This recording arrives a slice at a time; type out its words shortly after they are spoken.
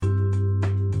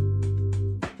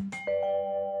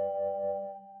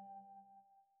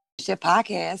Your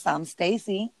podcast. I'm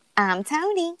Stacy. I'm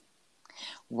Tony.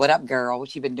 What up, girl?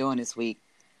 What you been doing this week?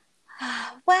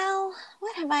 Well,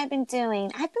 what have I been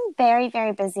doing? I've been very,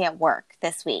 very busy at work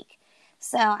this week.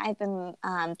 So I've been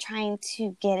trying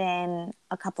to get in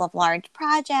a couple of large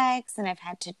projects, and I've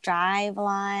had to drive a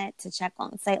lot to check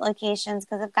on site locations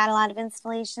because I've got a lot of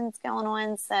installations going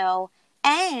on. So,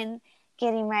 and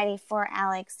getting ready for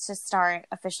Alex to start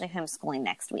officially homeschooling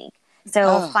next week.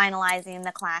 So finalizing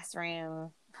the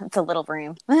classroom, the little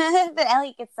room. But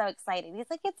Elliot gets so excited. He's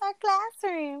like, it's our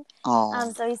classroom.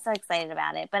 So he's so excited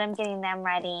about it. But I'm getting them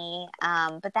ready.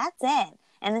 But that's it.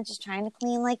 And then just trying to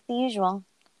clean like the usual.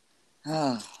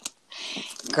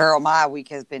 Girl, my week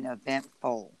has been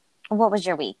eventful. What was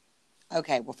your week?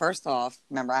 Okay, well, first off,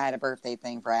 remember I had a birthday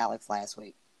thing for Alex last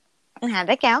week. And how'd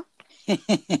it go?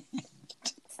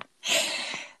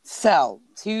 So,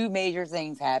 two major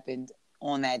things happened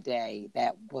on that day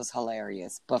that was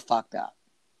hilarious, but fucked up.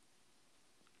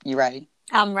 You ready?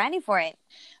 I'm ready for it.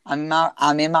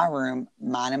 I'm in my room,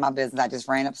 minding my business. I just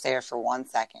ran upstairs for 1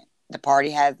 second. The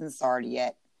party hasn't started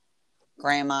yet.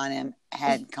 Grandma and him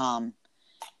had come.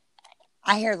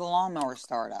 I hear the lawnmower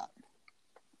start up.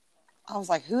 I was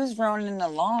like, who's running the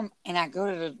lawn? And I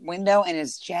go to the window, and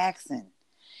it's Jackson.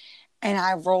 And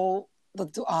I roll the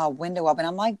window up, and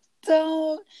I'm like,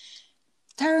 don't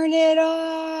turn it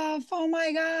off. Oh,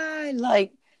 my God.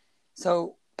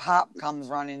 So Pop comes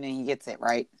running, and he gets it,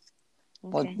 right?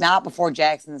 Okay. Well, not before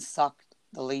Jackson sucked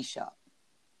the leash up.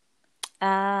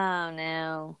 Oh,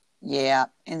 no. Yeah.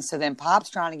 And so then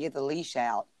Pop's trying to get the leash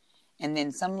out. And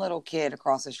then some little kid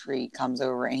across the street comes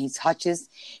over and he's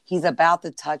about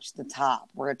to touch the top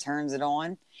where it turns it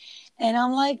on. And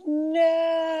I'm like,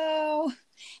 no.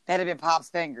 That'd have been Pop's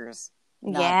fingers.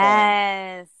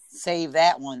 Yes. Save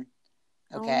that one.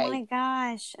 Okay. Oh, my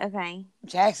gosh. Okay.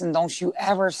 Jackson, don't you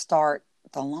ever start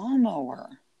the lawnmower.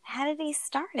 How did he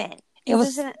start it?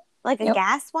 Is it like a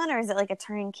gas one, or is it like a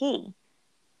turnkey?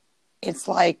 It's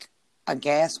like a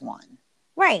gas one.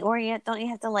 Right. Or don't you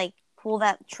have to like pull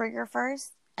that trigger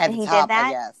first? At the top,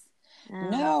 I guess.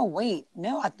 No, wait.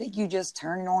 No, I think you just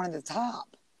turn it on at the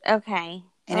top. Okay.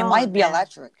 And it might be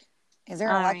electric. Is there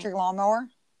an electric lawnmower?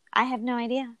 I have no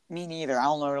idea. Me neither. I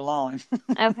don't know the lawn.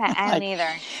 Okay, I don't either.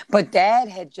 But Dad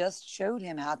had just showed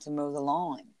him how to mow the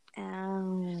lawn. Oh,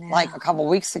 no. Like a couple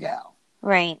weeks ago.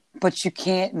 Right. But you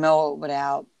can't mow it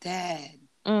without Dad.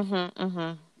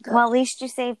 Well, at least you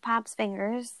saved Pop's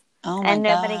fingers. Oh, my God. And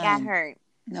nobody got hurt.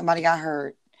 Nobody got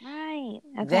hurt. Right.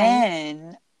 Okay.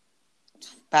 Then,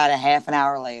 about a half an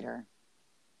hour later,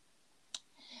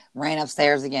 ran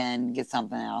upstairs again, get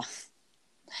something else.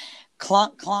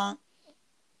 Clunk, clunk.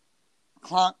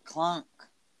 Clunk, clunk.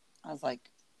 I was like,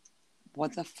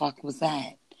 what the fuck was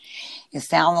that? It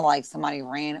sounded like somebody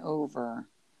ran over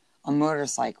a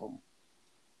motorcycle.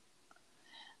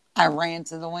 I ran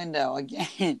to the window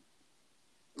again.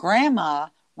 Grandma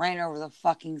ran over the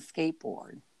fucking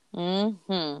skateboard.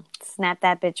 Snap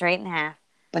that bitch right in half.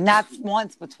 But not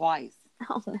once, but twice.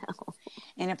 Oh, no.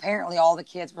 And apparently all the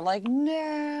kids were like,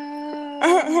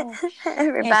 no.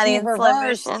 Everybody in slow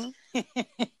motion.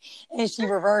 And she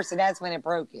reversed, and that's when it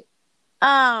broke it.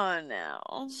 Oh,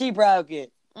 no. She broke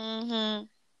it. It's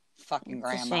Fucking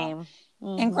grandma. a shame.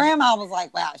 And Grandma was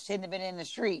like, wow, it shouldn't have been in the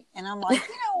street. And I'm like,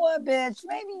 you know what, bitch?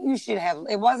 Maybe you should have.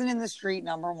 It wasn't in the street,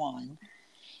 number one.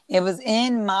 It was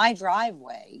in my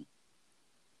driveway,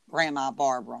 Grandma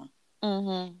Barbara.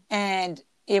 And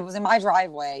it was in my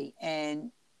driveway.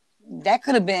 And that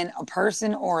could have been a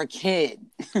person or a kid.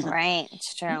 Right.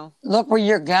 It's true. Look where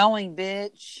you're going,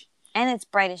 bitch. And it's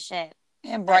bright as shit.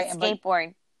 And bright.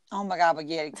 Skateboard. Oh, my God. But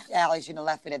yeah, Allie should have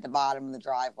left it at the bottom of the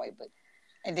driveway.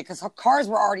 Because her cars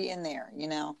were already in there, you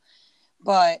know.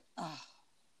 But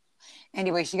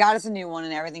anyway, she got us a new one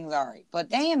and everything's all right. But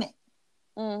damn it.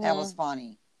 That was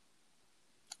funny.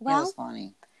 Well, it was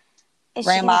funny.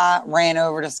 Grandma ran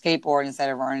over the skateboard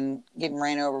instead of getting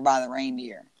ran over by the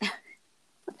reindeer.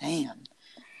 Damn.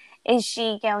 Is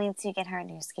she going to get her a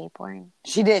new skateboard?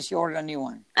 She did. She ordered a new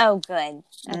one. Oh, good.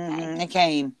 Okay. It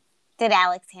came. Did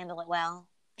Alex handle it well?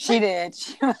 She did.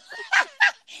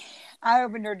 I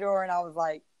opened her door and I was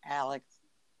like, Alex,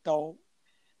 don't.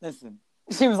 Listen.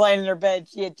 She was laying in her bed.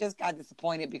 She had just got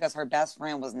disappointed because her best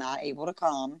friend was not able to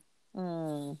come.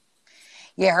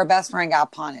 Yeah, her best friend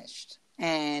got punished.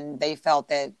 And they felt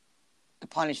that the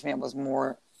punishment was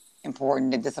more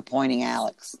important than disappointing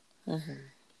Alex.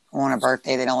 On a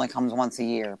birthday that only comes once a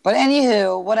year. But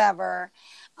anywho, whatever.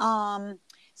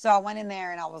 So I went in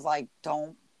there and I was like,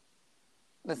 don't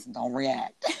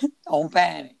react. Don't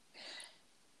panic.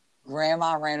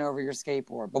 Grandma ran over your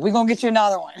skateboard, but we're going to get you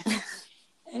another one.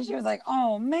 And she was like,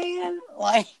 oh, man.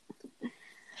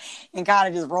 and kind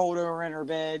of just rolled over in her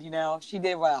bed. She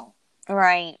did well.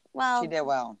 Right. She Well, did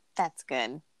well. that's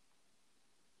good.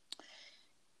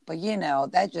 But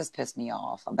that just pissed me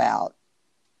off about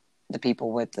the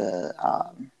people with the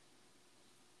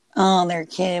their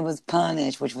kid was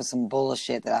punished, which was some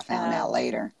bullshit that I found out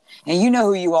later. And you know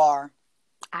who you are.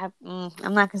 I'm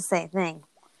not gonna say a thing.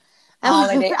 I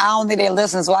don't think they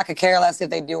listen, so I could care less if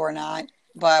they do or not.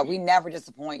 But we never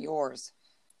disappoint yours.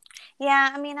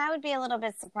 Yeah, I mean, I would be a little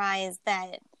bit surprised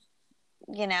that,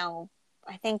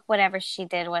 I think whatever she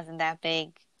did wasn't that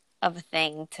big of a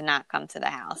thing to not come to the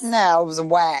house. No, it was a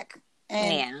whack.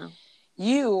 And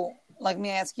yeah. let me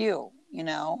ask you,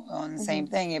 on the same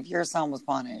thing, if your son was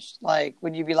punished,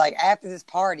 would you be like, after this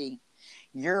party,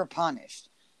 you're punished?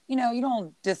 You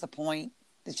don't disappoint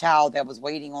the child that was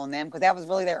waiting on them because that was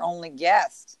really their only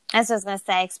guest. That's what I was going to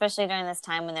say, especially during this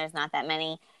time when there's not that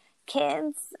many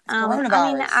kids. I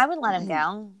would let him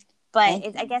go,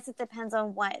 but I guess it depends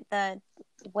on what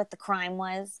the crime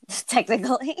was.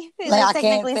 Technically, I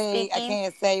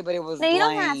can't say, but it was. No, you lame.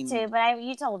 don't have to. But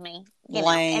you told me,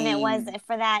 and it was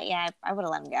for that. Yeah, I would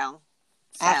have let him go.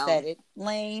 So. I said it.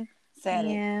 Lane said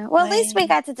it. Yeah. Well, at least we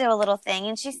got to do a little thing,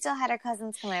 and she still had her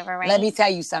cousins come over, right? Let me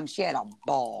tell you something. She had a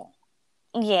ball.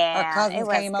 Yeah, her cousins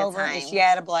came over and she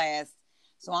had a blast.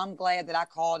 So I'm glad that I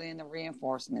called in the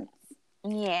reinforcements.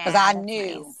 Yeah, because I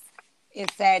knew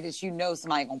it's sad that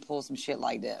somebody gonna pull some shit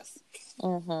like this.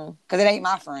 Because it ain't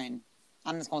my friend.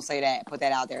 I'm just gonna say that. Put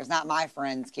that out there. It's not my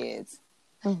friend's kids.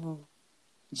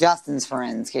 Justin's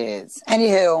friends' kids.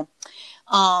 Anywho,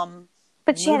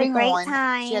 but she had a great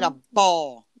time. She had a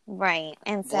ball. Right.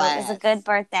 And so it was a good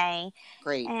birthday.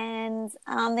 Great. And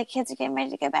the kids are getting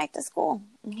ready to go back to school.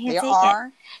 They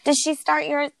are. Does she start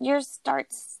your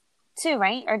starts too,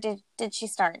 right? Or did she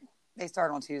start? They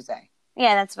start on Tuesday.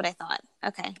 Yeah, that's what I thought.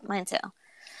 Okay, mine too.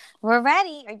 We're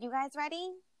ready. Are you guys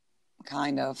ready?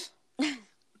 Kind of.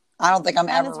 I don't think I'm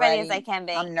ever as ready as I can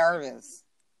be. I'm nervous.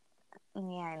 Yeah,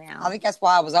 I know. I think that's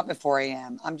why I was up at 4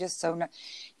 a.m. I'm just so nervous.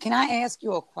 Can I ask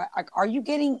you a question? Are you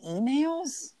getting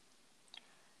emails?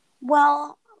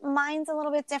 Well, mine's a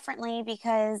little bit differently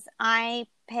because I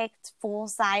picked full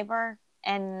cyber,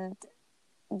 and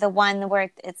the one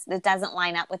where it doesn't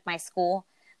line up with my school.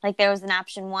 Like there was an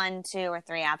option 1, 2, or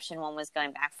 3. Option 1 was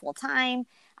going back full time.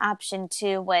 Option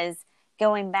 2 was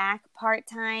going back part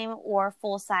time or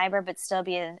full cyber, but still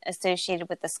be associated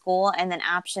with the school. And then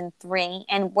option 3,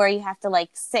 and where you have to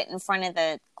sit in front of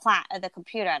the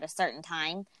computer at a certain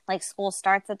time. Like school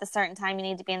starts at a certain time, you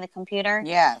need to be in the computer.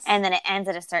 Yes. And then it ends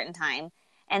at a certain time.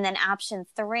 And then option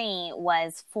 3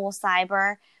 was full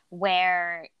cyber,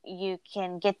 where you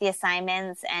can get the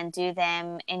assignments and do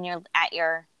them at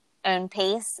your own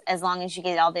pace as long as you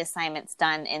get all the assignments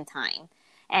done in time.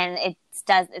 And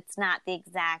it's not the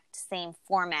exact same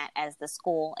format as the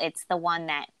school. It's the one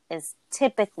that is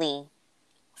typically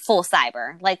full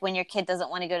cyber. Like when your kid doesn't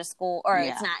want to go to school, or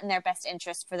it's not in their best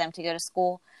interest for them to go to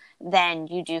school, then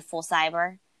you do full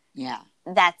cyber. Yeah.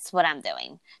 That's what I'm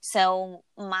doing. So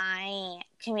my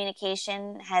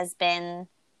communication has been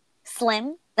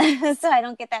slim, so I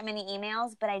don't get that many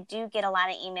emails, but I do get a lot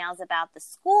of emails about the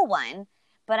school one,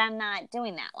 but I'm not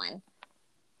doing that one.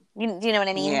 Do you know what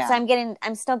I mean? Yeah. So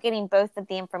I'm still getting both of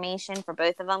the information for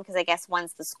both of them, because I guess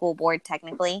one's the school board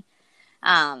technically.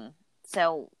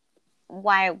 So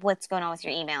what's going on with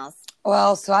your emails?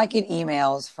 Well, so I get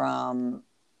emails from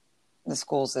the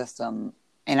school system,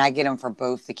 and I get them for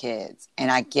both the kids, and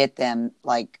I get them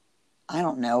 10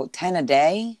 a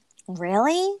day.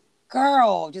 Really?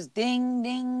 Girl, just ding,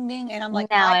 ding, ding. And I'm like,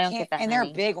 no, I don't get that and many.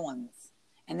 They're big ones.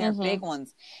 And they're big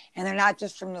ones. And they're not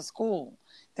just from the school.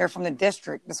 They're from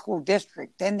the school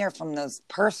district. Then they're from the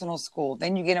personal school.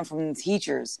 Then you get them from the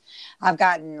teachers. I've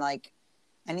gotten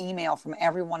an email from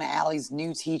every one of Allie's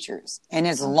new teachers. And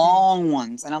it's long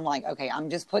ones. And I'm like, okay, I'm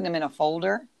just putting them in a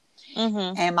folder.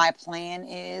 And my plan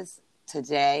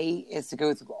today is to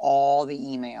go through all the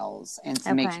emails and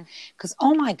to make sure. Because,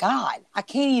 oh my God, I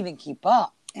can't even keep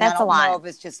up. And That's a lot. I don't know if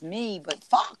it's just me, but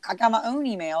fuck, I got my own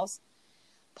emails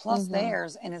plus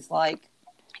theirs. And it's like,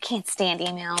 I can't stand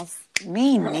emails.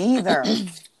 Me neither.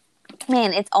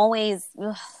 Man, it's always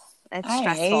it's stressful.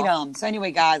 I hate them. So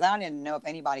anyway, guys, I don't even know if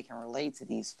anybody can relate to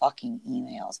these fucking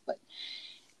emails, but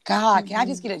God, can I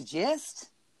just get a gist?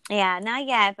 Yeah, not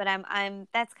yet, but I'm.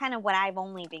 That's kind of what I've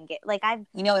only been getting.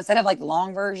 Instead of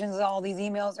long versions of all these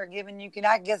emails are giving you, can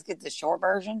I just get the short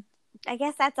version? I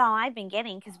guess that's all I've been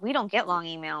getting, because we don't get long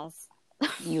emails.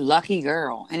 You lucky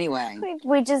girl. Anyway,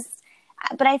 we just.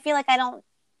 But I feel like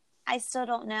I still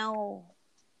don't know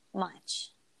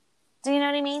much. Do you know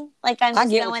what I mean? I'm just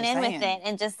going in with it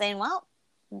and just saying, well,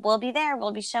 we'll be there.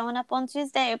 We'll be showing up on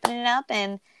Tuesday, opening it up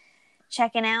and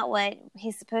checking out what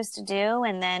he's supposed to do,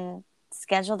 and then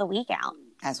schedule the week out.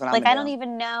 That's what I'm like. gonna I do. don't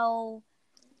even know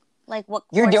like what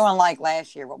You're course- doing like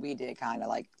last year, what we did, kind of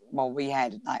like. Well, we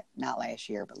had not last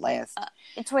year, but last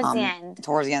towards the end.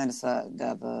 Towards the end of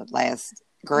the last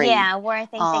grade. Yeah, where I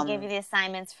think they give you the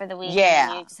assignments for the week,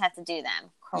 yeah. and you just have to do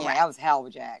them. Correct. Yeah, that was hell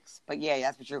with Jax. But yeah,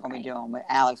 that's what you're going to be doing with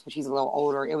Alex. But she's a little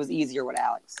older. It was easier with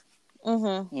Alex.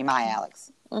 Mm-hmm. Yeah, my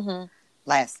Alex. Mm-hmm.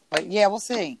 But yeah, we'll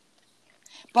see.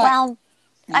 But, well,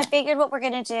 yeah. I figured what we're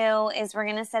going to do is we're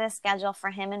going to set a schedule for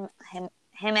him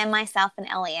and myself and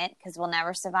Elliot, because we'll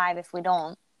never survive if we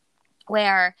don't,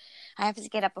 where I have to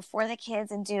get up before the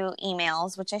kids and do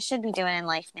emails, which I should be doing in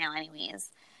life now anyways.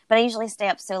 But I usually stay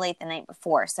up so late the night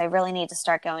before, so I really need to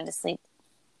start going to sleep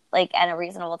like at a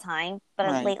reasonable time.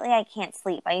 But lately I can't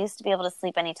sleep. I used to be able to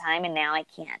sleep anytime, and now I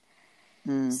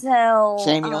can't. So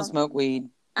shame you don't smoke weed.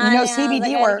 I know,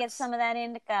 CBD I works. Get some of that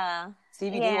indica.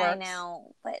 CBD yeah, works. I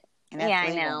know, but yeah,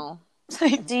 I know.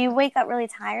 Do you wake up really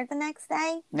tired the next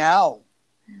day? No,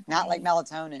 not like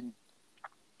melatonin.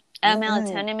 Oh,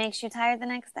 melatonin makes you tired the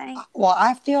next day? Well,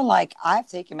 I feel like I've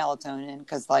taken melatonin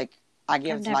because, like, I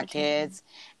give it to my kids,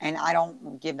 and I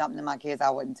don't give nothing to my kids I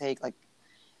wouldn't take. Like,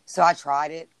 so I tried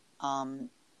it, and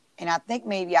I think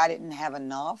maybe I didn't have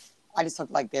enough. I just took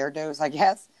like their dose, I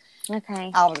guess.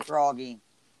 Okay. I was groggy,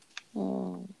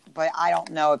 but I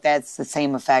don't know if that's the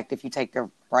same effect if you take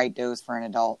the right dose for an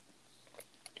adult.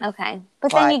 Okay,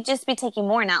 but then you'd just be taking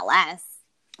more, not less.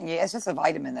 Yeah, it's just a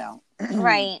vitamin, though.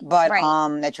 Right. But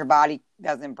that your body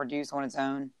doesn't produce on its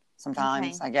own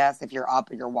sometimes. I guess if you're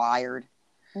up or you're wired.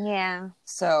 Yeah.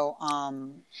 So,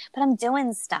 but I'm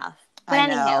doing stuff. But I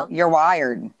know you're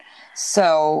wired.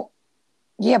 So,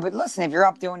 yeah, but listen, if you're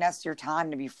up doing that's your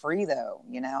time to be free, though.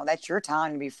 You know, that's your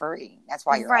time to be free. That's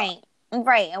why you're up.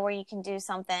 Right, and where you can do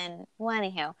something. Well,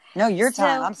 anyhow. No, your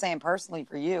time. I'm saying personally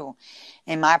for you,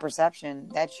 in my perception,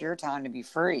 that's your time to be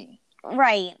free.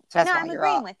 Right. So that's no, why I'm you're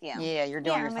agreeing up. with you. Yeah, you're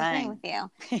doing your thing. I'm agreeing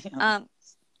with you.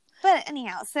 But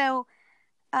anyhow, so,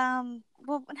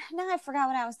 well, now I forgot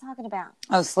what I was talking about.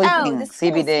 Oh, sleeping,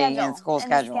 CBD, and school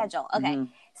schedule. Okay. Mm-hmm.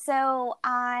 So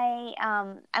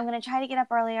I'm going to try to get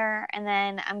up earlier, and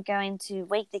then I'm going to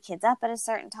wake the kids up at a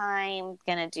certain time,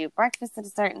 going to do breakfast at a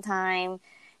certain time,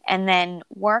 and then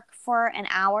work for an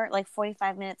hour, like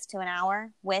 45 minutes to an hour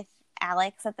with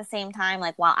Alex at the same time.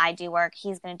 Like while I do work,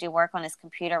 he's going to do work on his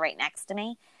computer right next to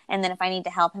me. And then if I need to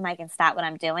help him, I can stop what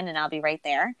I'm doing and I'll be right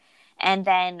there. And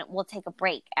then we'll take a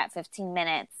break at 15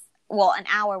 minutes. Well, an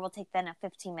hour, we'll take then a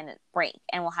 15-minute break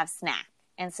and we'll have snack.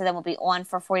 And so then we'll be on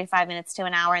for 45 minutes to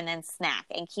an hour and then snack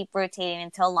and keep rotating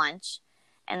until lunch.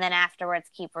 And then afterwards,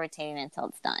 keep rotating until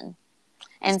it's done.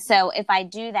 And so if I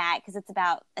do that, because it's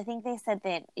about, I think they said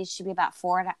that it should be about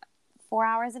 4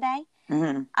 hours a day.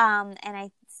 Mm-hmm.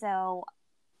 So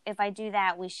if I do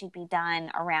that, we should be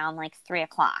done around like 3:00.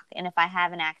 And if I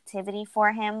have an activity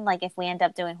for him, like if we end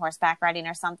up doing horseback riding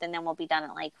or something, then we'll be done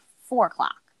at like 4:00,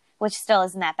 which still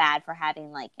isn't that bad for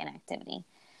having like an activity.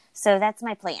 So that's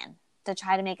my plan, to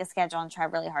try to make a schedule and try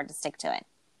really hard to stick to it.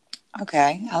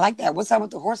 Okay. I like that. What's up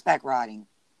with the horseback riding?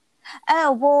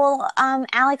 Oh, well,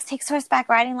 Alex takes horseback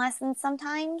riding lessons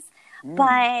sometimes.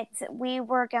 But we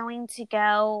were going to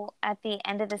go at the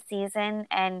end of the season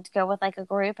and go with like a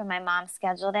group, and my mom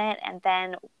scheduled it, and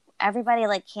then everybody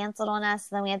like canceled on us,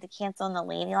 and then we had to cancel on the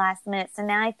lady last minute. So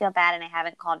now I feel bad, and I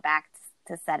haven't called back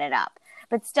to set it up.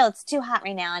 But still, it's too hot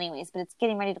right now anyways, but it's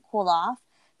getting ready to cool off.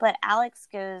 But Alex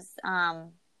goes,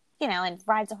 and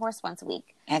rides a horse once a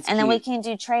week. That's and cute. Then we can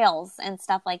do trails and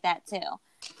stuff like that too.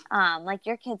 Like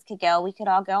your kids could go, we could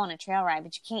all go on a trail ride,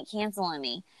 but you can't cancel on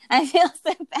me. I feel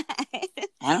so bad.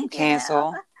 I don't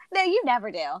cancel. No, you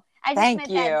never do. I just meant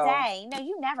that day. No,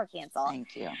 you never cancel.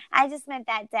 Thank you. I just meant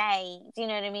that day. Do you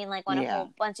know what I mean? Like when a whole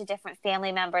bunch of different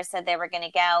family members said they were going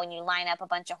to go, and you line up a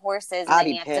bunch of horses, and I'd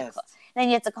be pissed. Then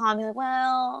you have to call and be like,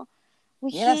 well,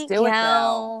 we can't let's do go. It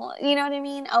though. You know what I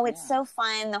mean? Oh, it's so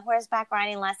fun. The horseback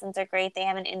riding lessons are great. They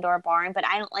have an indoor barn, but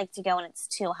I don't like to go when it's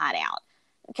too hot out,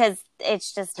 because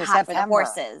it's just hot for the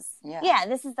horses. Yeah,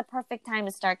 this is the perfect time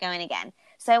to start going again.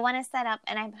 So I want to set up,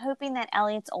 and I'm hoping that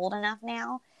Elliot's old enough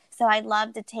now. So I'd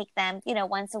love to take them,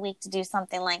 once a week to do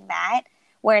something like that,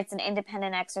 where it's an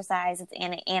independent exercise. It's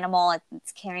an animal.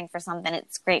 It's caring for something.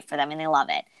 It's great for them, and they love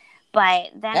it. But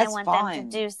then I want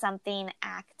them to do something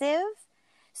active.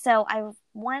 So I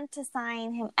want to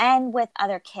sign him, and with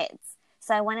other kids.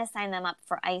 So I want to sign them up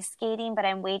for ice skating, but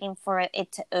I'm waiting for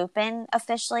it to open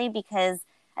officially, because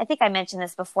I think I mentioned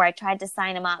this before. I tried to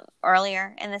sign them up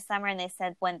earlier in the summer, and they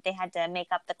said when they had to make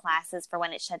up the classes for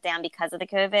when it shut down because of the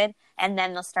COVID, and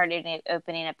then they'll start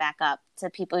opening it back up to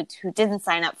people who didn't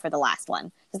sign up for the last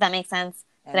one. Does that make sense?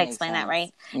 Did I explain that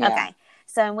right? Yeah. Okay.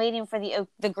 So I'm waiting for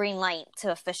the green light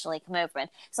to officially come open.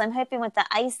 So I'm hoping with the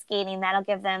ice skating, that'll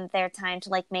give them their time to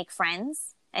like make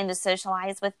friends and to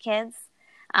socialize with kids,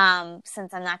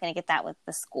 since I'm not going to get that with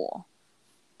the school.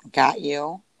 Got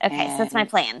you. Okay, so that's my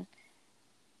plan.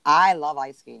 I love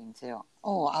ice skating too.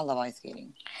 Oh, I love ice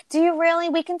skating. Do you really?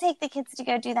 We can take the kids to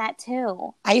go do that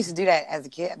too. I used to do that as a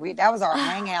kid. That was our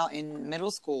hangout in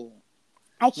middle school.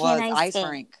 I can't ice skate.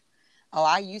 rink. Oh,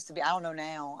 I used to be. I don't know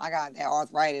now. I got that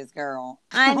arthritis, girl.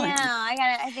 I know.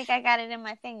 I think I got it in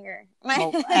my finger. My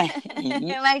one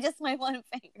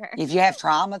finger. If you have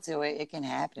trauma to it, it can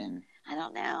happen. I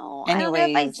don't know. Anyways, I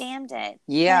don't know if I jammed it.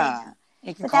 Yeah,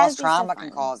 it can cause trauma.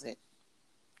 Can cause it.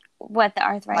 What, the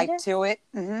arthritis? Like to it.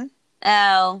 Mm-hmm.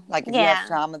 Oh, like if you have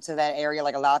trauma to that area,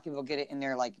 like a lot of people get it in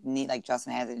their like knee, like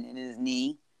Justin has it in his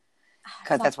knee,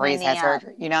 because that's where he's had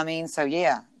surgery. You know what I mean? So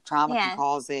yeah, trauma can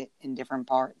cause it in different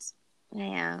parts.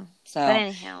 Yeah. So, but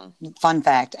anyhow, fun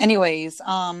fact. Anyways,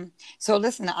 so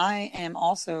listen, I am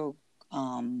also,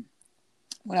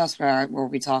 what else were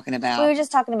we talking about? We were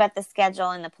just talking about the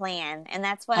schedule and the plan, and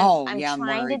that's what I'm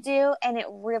trying to do. And it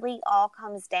really all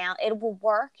comes down. It will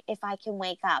work if I can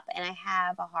wake up, and I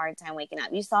have a hard time waking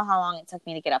up. You saw how long it took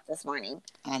me to get up this morning.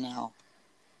 I know.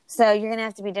 So you're gonna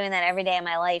have to be doing that every day of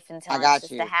my life until it's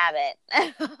just a habit.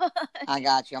 I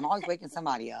got you. I'm always waking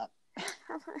somebody up.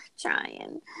 I'm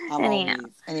trying.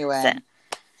 Anyway, so,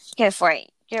 go for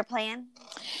it. Your plan?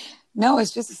 No,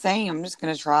 it's just the same. I'm just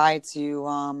gonna try to.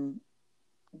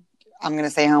 I'm going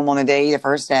to stay home on the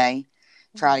first day,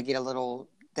 try to get a little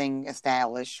thing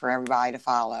established for everybody to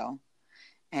follow,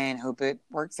 and hope it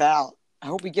works out. I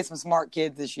hope we get some smart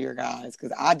kids this year, guys,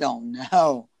 because I don't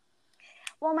know.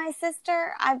 Well, my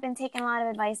sister, I've been taking a lot of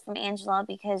advice from Angela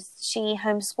because she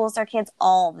homeschools our kids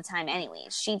all the time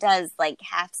anyways. She does they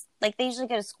usually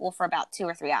go to school for about 2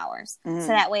 or 3 hours. Mm-hmm. So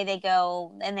that way they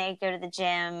go to the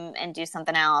gym and do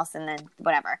something else and then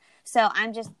whatever. So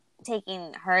I'm just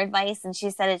taking her advice, and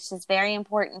she said it's just very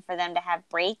important for them to have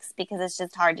breaks because it's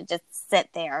just hard to just sit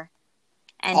there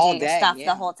and all do your stuff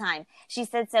the whole time. She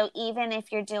said, so even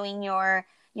if you're doing your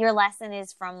lesson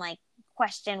is from like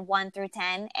question 1 through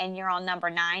 10 and you're on number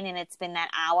 9 and it's been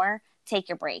that hour, take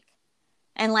your break.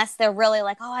 Unless they're really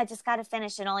like, oh, I just got to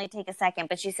finish it, only take a second.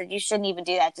 But she said you shouldn't even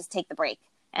do that. Just take the break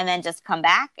and then just come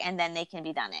back and then they can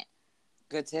be done it.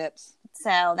 Good tips.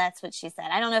 So that's what she said.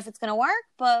 I don't know if it's going to work,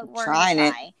 but we're going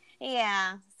to try.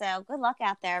 Yeah. So good luck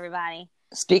out there, everybody.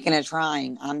 Speaking of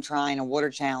trying, I'm trying a water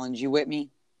challenge. You with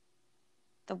me?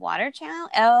 The water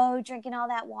challenge? Oh, drinking all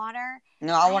that water?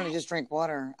 No, I want to just drink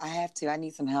water. I have to. I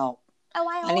need some help. Oh,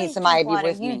 I need somebody to be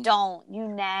with me. You don't. You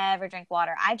never drink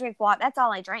water. I drink water. That's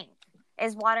all I drink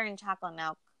is water and chocolate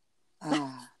milk.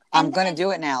 I'm going to do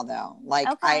it now, though. Like,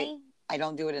 okay. I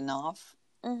don't do it enough.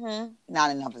 Mm-hmm. Not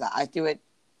enough. I do it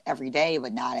every day,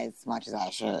 but not as much as I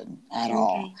should at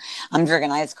all. I'm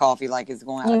drinking iced coffee like it's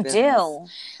going out of business. You do.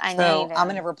 I know. So I'm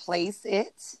going to replace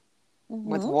it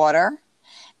with water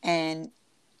and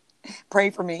pray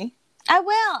for me. I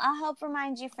will. I'll help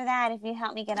remind you for that if you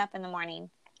help me get up in the morning.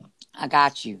 I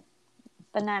got you.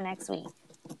 But not next week.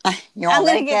 I'm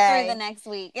going to get through the next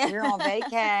week. You're on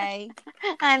vacay.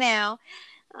 I know.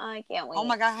 Oh, I can't wait. Oh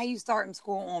my God, how you starting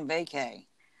school on vacay?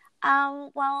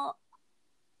 Well,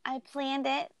 I planned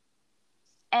it,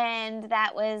 and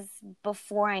that was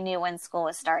before I knew when school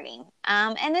was starting.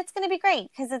 And it's going to be great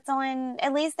because it's on.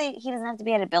 At least he doesn't have to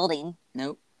be at a building.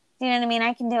 Nope. You know what I mean?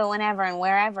 I can do it whenever and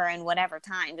wherever and whatever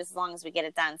time, just as long as we get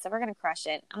it done. So we're going to crush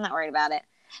it. I'm not worried about it.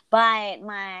 But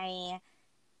my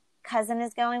cousin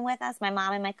is going with us, my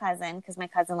mom and my cousin, because my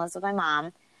cousin lives with my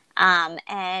mom.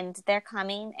 And they're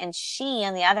coming. And she,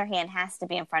 on the other hand, has to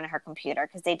be in front of her computer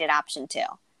because they did option 2.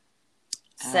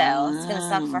 So it's going to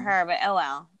suck for her, but oh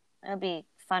well. It'll be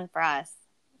fun for us.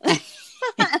 I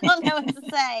don't know what to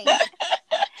say.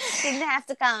 She didn't have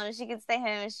to come. She could stay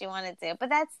home if she wanted to. But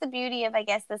that's the beauty of, I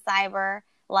guess, the cyber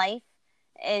life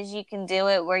is you can do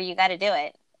it where you got to do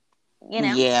it. You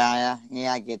know? Yeah,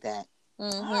 I get that.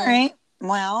 Mm-hmm. All right.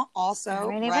 Well, also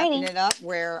wrapping it up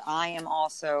where I am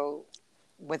also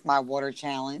with my water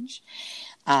challenge.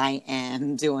 I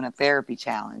am doing a therapy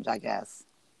challenge, I guess.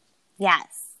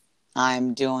 Yes.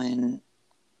 I'm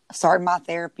starting my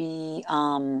therapy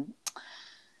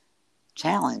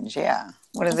challenge. Yeah.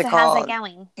 What is it called? How's it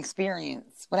going?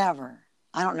 Experience, whatever.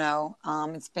 I don't know.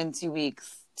 It's been 2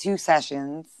 weeks, 2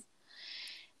 sessions,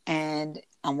 and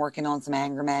I'm working on some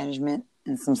anger management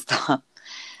and some stuff.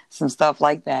 some stuff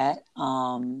like that.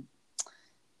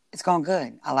 It's going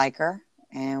good. I like her,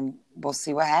 and we'll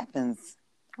see what happens.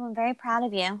 Well, I'm very proud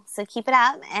of you. So keep it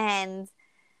up and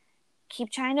keep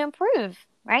trying to improve,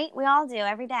 right? We all do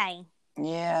every day.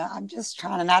 Yeah, I'm just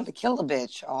trying not to kill the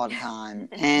bitch all the time.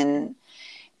 And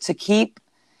to keep,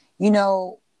 you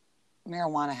know,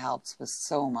 marijuana helps with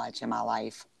so much in my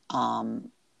life.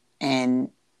 And,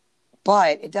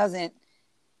 but it doesn't,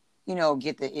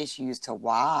 get the issues to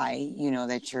why,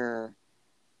 that you're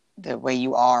the way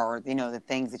you are, or, the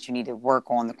things that you need to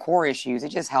work on, the core issues. It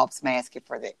just helps mask it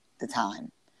for the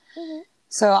time. Mm-hmm.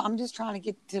 So I'm just trying to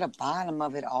get to the bottom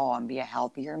of it all and be a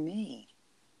healthier me.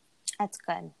 That's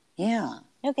good. Yeah.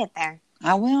 You'll get there.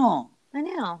 I will. I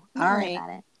know. Don't worry about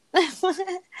it.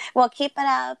 Well, keep it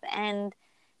up. And,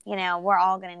 we're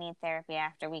all going to need therapy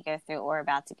after we go through, or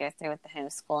about to go through with the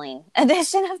homeschooling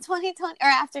edition of 2020, or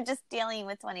after just dealing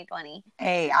with 2020.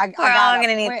 Hey, we're all going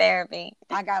to need therapy.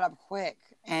 I got up quick.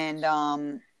 And,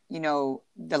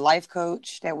 the life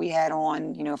coach that we had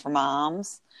on, for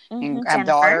moms and have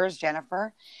daughters,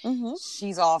 Jennifer,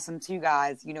 she's awesome too,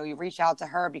 guys. You reach out to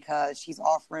her because she's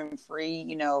offering free,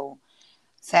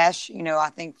 sesh, I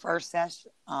think first sesh.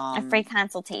 A free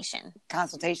consultation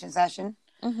session.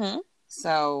 Mm-hmm.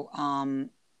 So,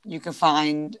 you can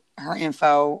find her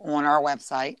info on our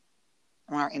website,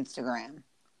 on our Instagram.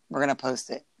 We're going to post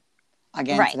it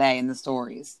again today in the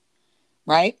stories.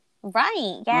 Right?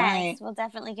 Right. Yes. Right. We'll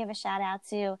definitely give a shout out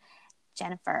to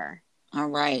Jennifer. All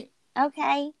right.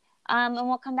 Okay. And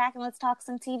we'll come back and let's talk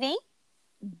some TV.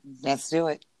 Let's do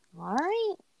it. All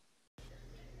right.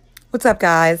 What's up,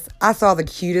 guys? I saw the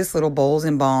cutest little bowls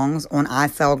and bongs on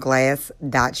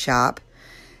isellglass.shop.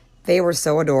 They were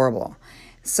so adorable.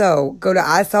 So go to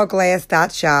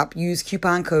isellglass.shop, use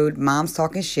coupon code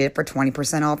MomsTalkingShit for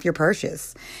 20% off your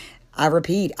purchase. I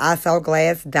repeat,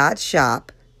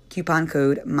 isellglass.shop, coupon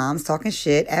code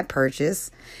MomsTalkingShit at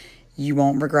purchase. You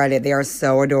won't regret it. They are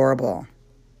so adorable.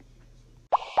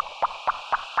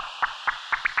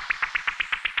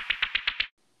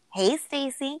 Hey,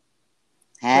 Stacy.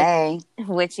 Hey.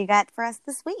 What you got for us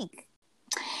this week?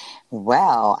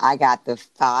 Well, I got the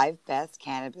 5 best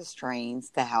cannabis strains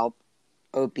to help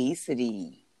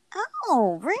obesity.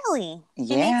 Oh, really?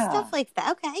 Yeah. You make stuff like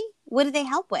that. Okay. What do they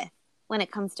help with when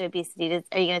it comes to obesity?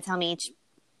 Are you going to tell me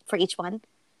for each one?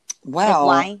 Well,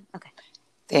 like why? Okay.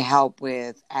 They help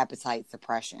with appetite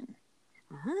suppression.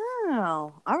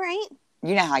 Oh, all right.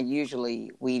 You know how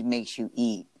usually weed makes you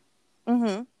eat.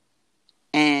 Mm-hmm.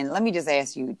 And let me just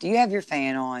ask you, do you have your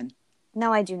fan on?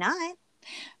 No, I do not.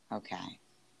 Okay.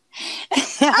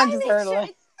 I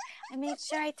made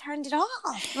sure I turned it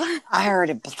off. I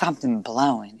heard something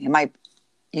blowing. You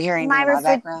hearing anything in my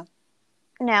background?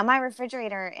 No, my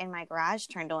refrigerator in my garage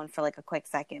turned on for like a quick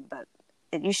second, but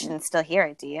you shouldn't still hear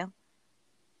it, do you?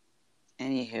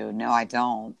 Anywho, no, I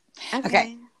don't.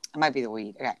 Okay. It might be the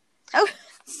weed. Okay. Oh.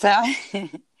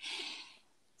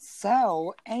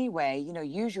 So anyway,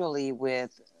 usually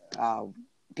with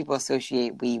people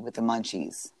associate weed with the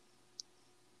munchies.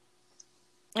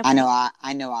 Okay. I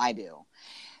know I do.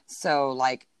 So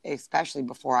like, especially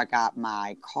before I got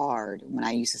my card, when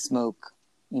I used to smoke,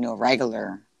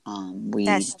 regular weed.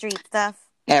 That street stuff.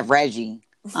 At Reggie.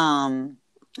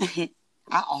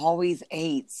 I always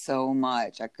ate so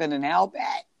much. I couldn't help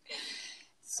it.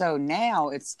 So now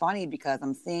it's funny because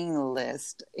I'm seeing the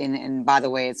list, and by the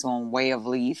way, it's on Way of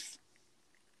Leaf.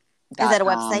 Is that a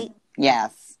website?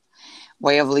 Yes.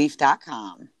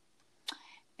 wayofleaf.com.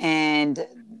 And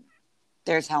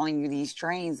they're telling you these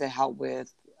strains that help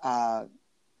with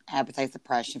appetite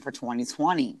suppression for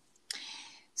 2020.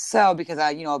 So, because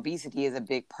obesity is a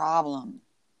big problem.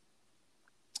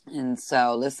 And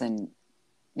so, listen,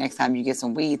 next time you get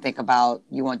some weed, think about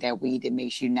you want that weed that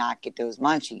makes you not get those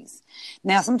munchies.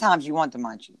 Now, sometimes you want the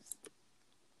munchies.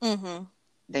 Mm-hmm.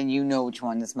 Then you know which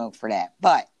one to smoke for that.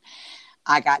 But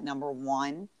I got number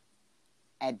 1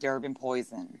 at Durban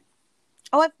Poison.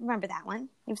 Oh, I remember that one.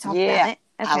 You've talked about it.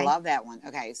 Okay. I love that one.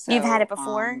 Okay, so you've had it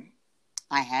before?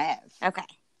 I have. Okay.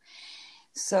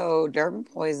 So Durban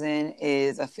Poison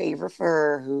is a favorite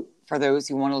for those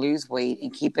who want to lose weight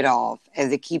and keep it off,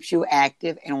 as it keeps you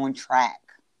active and on track.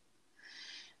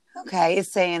 Okay,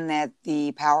 it's saying that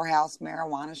the powerhouse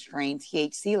marijuana strain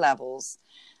THC levels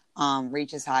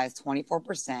reach as high as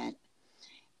 24%, and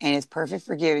it's perfect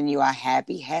for giving you a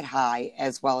happy head high,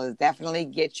 as well as definitely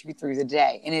get you through the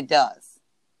day, and it does.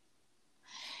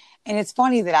 And it's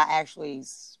funny that I actually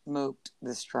smoked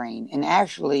the strain, and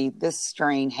actually this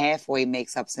strain halfway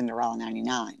makes up Cinderella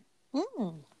 99.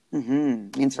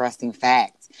 Interesting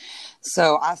fact.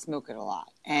 So I smoke it a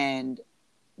lot, and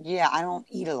yeah, I don't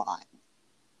eat a lot.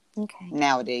 Okay.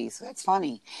 nowadays. So that's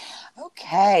funny.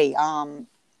 Okay.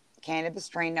 Cannabis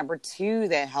strain number 2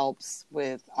 that helps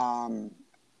with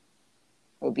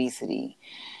obesity.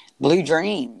 Blue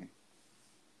Dream.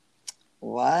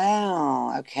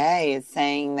 Wow. Okay. It's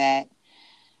saying that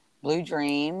Blue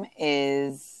Dream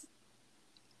is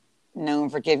known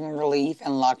for giving relief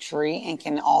and luxury and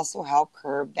can also help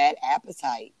curb that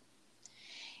appetite.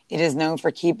 It is known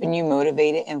for keeping you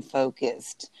motivated and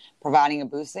focused, providing a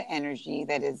boost of energy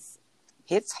that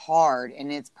hits hard,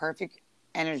 and it's perfect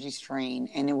energy strain,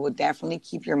 and it will definitely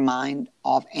keep your mind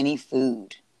off any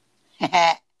food.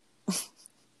 That's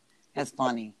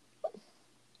funny.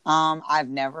 I've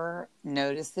never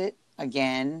noticed it.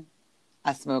 Again,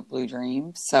 I smoke Blue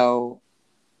Dream,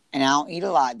 and I don't eat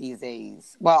a lot these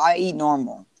days. Well, I eat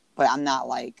normal, but I'm not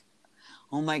like,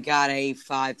 oh my God, I ate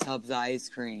 5 tubs of ice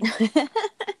cream.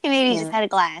 Maybe you just had a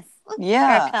glass.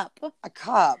 Yeah, or a cup. A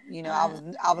cup.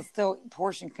 I was still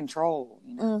portion control.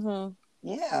 Mm-hmm.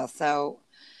 Yeah. So,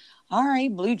 all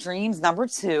right, Blue Dreams number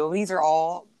 2. These are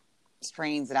all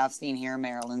strains that I've seen here in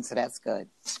Maryland, so that's good.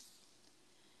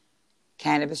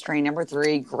 Cannabis strain number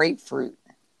 3, grapefruit.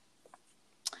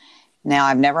 Now,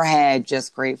 I've never had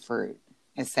just grapefruit.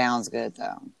 It sounds good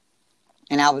though.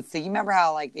 And I would say, you remember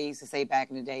how like they used to say back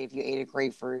in the day, if you ate a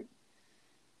grapefruit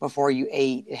before you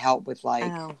ate, it helped with like,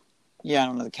 I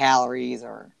don't know, the calories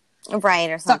or or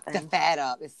something. Suck the fat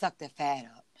up. It sucked the fat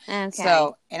up. Okay.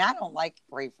 So, and I don't like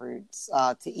grapefruits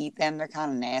to eat them. They're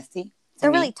kind of nasty.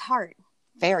 They're really tart.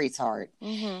 Very tart.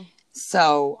 Mm-hmm.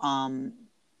 So,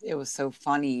 it was so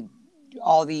funny.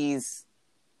 All these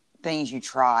things you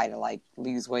try to like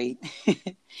lose weight.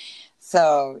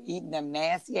 So eating them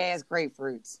nasty ass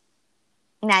grapefruits.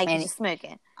 Now you can just smoke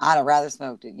it. I'd have rather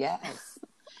smoked it. Yes.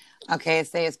 Okay. It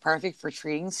says it's perfect for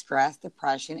treating stress,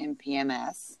 depression, and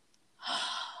PMS.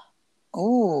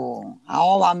 Oh,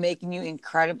 all while making you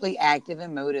incredibly active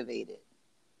and motivated.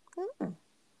 Mm.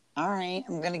 All right.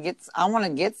 I want to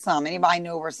get some. Anybody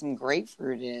know where some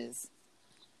grapefruit is?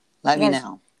 Let me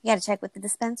know. You got to check with the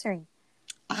dispensary.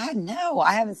 I know.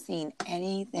 I haven't seen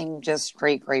anything just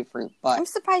straight grapefruit, but I'm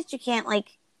surprised you can't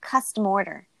like custom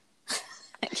order.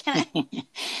 Can I?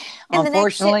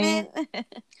 Unfortunately,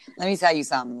 let me tell you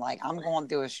something. Like, I'm going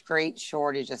through a straight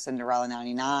shortage of Cinderella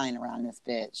 99 around this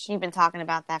bitch. You've been talking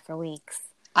about that for weeks.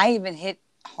 I even hit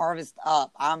Harvest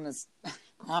Up. I'm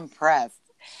pressed.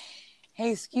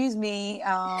 Hey, excuse me.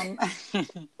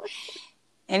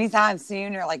 Anytime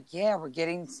soon, they're like, yeah, we're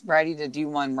getting ready to do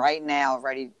one right now.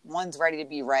 One's ready to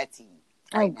be ready.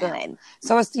 Right good. Now.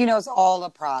 So it's all a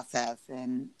process.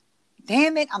 And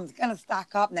damn it, I'm gonna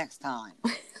stock up next time.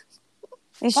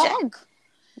 You should.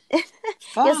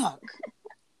 Fuck.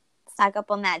 Stock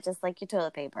up on that, just like your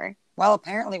toilet paper. Well,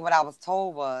 apparently, what I was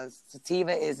told was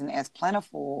sativa isn't as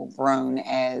plentiful grown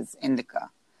as indica,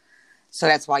 so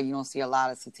that's why you don't see a lot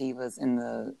of sativas in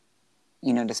the,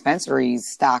 dispensaries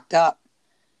stocked up.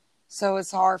 So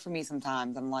it's hard for me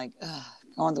sometimes. I'm like,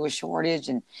 going through a shortage,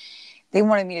 and they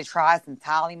wanted me to try some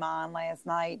Tylenol last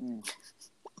night, and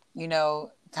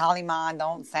Tylenol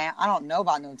don't sound. I don't know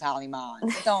about no Tylenol.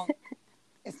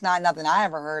 It's not nothing I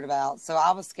ever heard about. So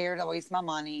I was scared to waste my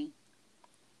money.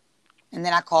 And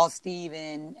then I called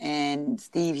Steven, and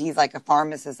Steve, he's like a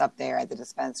pharmacist up there at the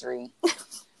dispensary.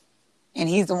 And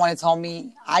he's the one that told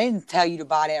me, I didn't tell you to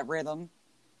buy that Rhythm.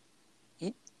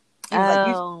 He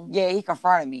was like, he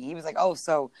confronted me. He was like, oh,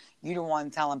 so you the one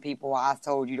telling people I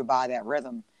told you to buy that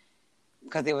Rhythm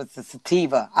because it was the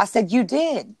sativa. I said, you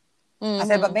did. Mm-hmm. I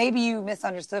said, but maybe you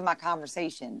misunderstood my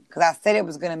conversation because I said it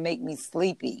was going to make me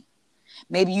sleepy.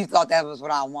 Maybe you thought that was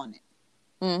what I wanted.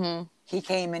 Mm-hmm. He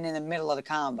came in the middle of the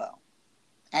combo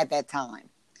at that time.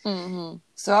 Mm-hmm.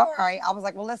 So, all right. I was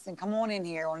like, well, listen, come on in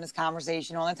here on this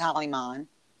conversation on the Tylenol.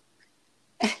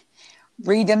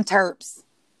 Read them terps.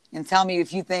 And tell me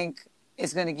if you think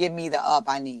it's going to give me the up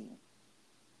I need.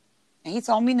 And he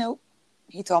told me no.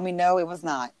 He told me no, it was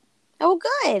not. Oh,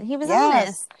 good. He was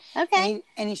honest. Okay.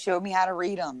 And he showed me how to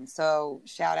read them. So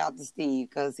shout out to Steve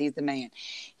because he's the man.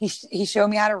 He showed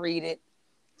me how to read it.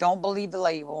 Don't believe the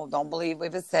label. Don't believe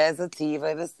if it says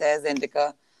sativa, if it says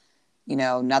indica.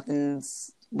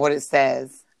 Nothing's what it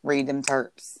says. Read them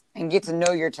terps and get to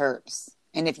know your terps.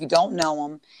 And if you don't know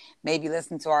them, maybe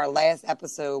listen to our last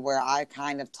episode where I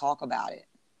kind of talk about it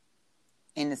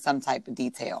in some type of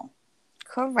detail.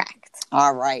 Correct.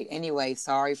 All right. Anyway,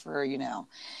 sorry for,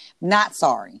 not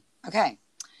sorry. Okay.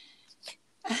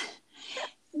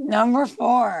 Number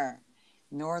 4,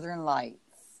 Northern Lights.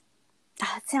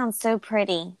 Oh, it sounds so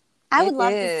pretty. I would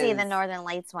love to see the Northern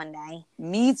Lights one day.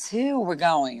 Me too. We're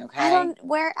going. Okay.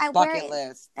 Bucket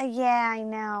list. Yeah, I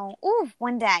know. Ooh,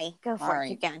 one day. Go for it.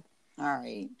 Keep going. All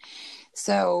right.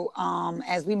 So,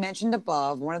 as we mentioned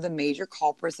above, one of the major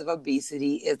culprits of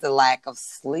obesity is the lack of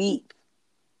sleep.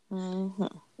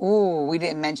 Mm-hmm. Ooh, we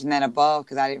didn't mention that above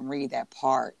because I didn't read that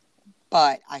part,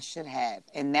 but I should have.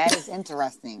 And that is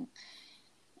interesting.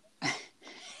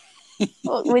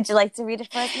 Well, would you like to read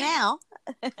it for us now?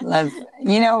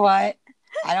 You know what?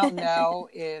 I don't know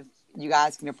if you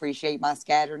guys can appreciate my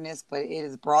scatteredness, but it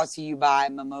is brought to you by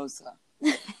Mimosa.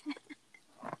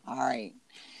 All right.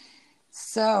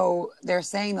 So they're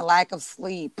saying the lack of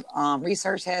sleep.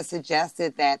 Research has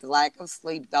suggested that the lack of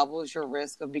sleep doubles your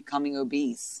risk of becoming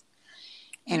obese.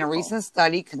 In a recent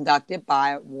study conducted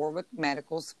by Warwick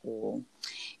Medical School,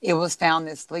 it was found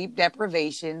that sleep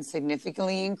deprivation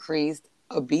significantly increased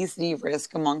obesity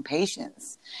risk among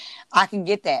patients. I can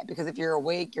get that because if you're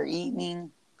awake, you're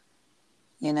eating,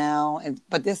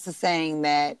 but this is saying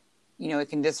that, it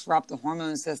can disrupt the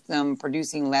hormone system,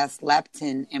 producing less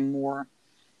leptin and more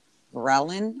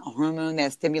ghrelin, a hormone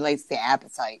that stimulates the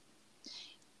appetite.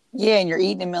 Yeah, and you're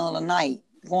eating in the middle of the night,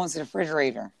 going to the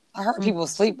refrigerator. I heard people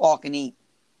sleepwalk and eat.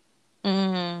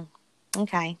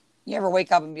 Okay. You ever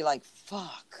wake up and be like,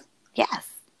 fuck. Yes.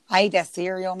 I ate that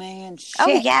cereal, man. Shit. Oh,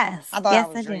 yes. I thought yes, I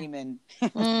was I dreaming.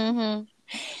 Mm-hmm.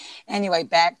 Anyway,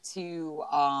 back to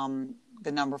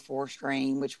the number 4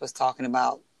 strain, which was talking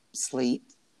about sleep.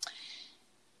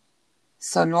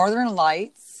 So Northern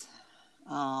Lights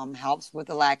helps with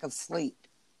the lack of sleep.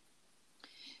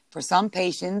 For some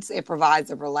patients, it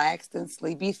provides a relaxed and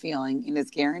sleepy feeling and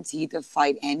is guaranteed to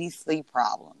fight any sleep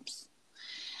problems.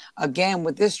 Again,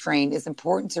 with this strain, it's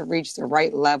important to reach the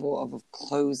right level of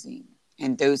closing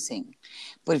and dosing.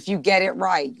 But if you get it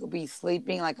right, you'll be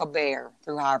sleeping like a bear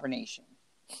through hibernation.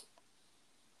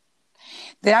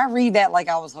 Did I read that like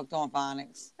I was hooked on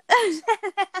phonics?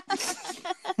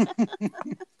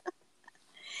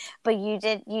 But you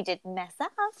did mess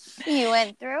up. You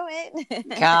went through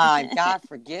it. God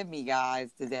forgive me,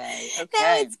 guys, today. Okay.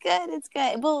 No, it's good. It's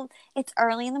good. Well, it's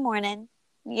early in the morning.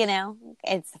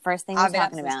 It's the first thing we're talking about.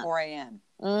 I've been up since 4 a.m.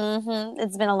 Mm-hmm.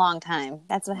 It's been a long time.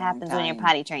 That's what happens when you're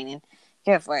potty training.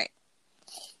 Go for it.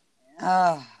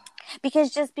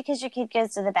 Because just because your kid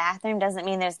goes to the bathroom doesn't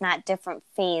mean there's not different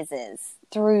phases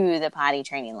through the potty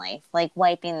training life, like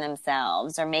wiping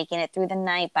themselves or making it through the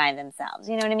night by themselves.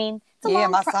 You know what I mean?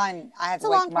 My son, I have to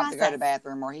wake him up to go to the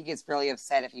bathroom, or he gets really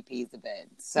upset if he pees the bed.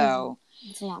 So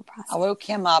it's a long process. I woke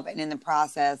him up, and in the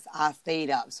process, I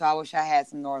stayed up. So I wish I had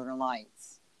some Northern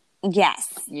Lights.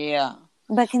 Yes. Yeah.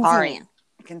 But continue. All right.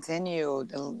 Continue.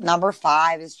 Number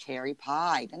 5 is cherry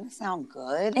pie. Doesn't it sound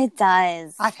good? It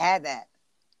does. I've had that.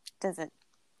 Do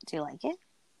you like it?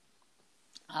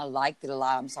 I liked it a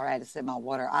lot. I'm sorry, I had to sip my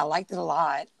water. I liked it a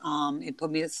lot. It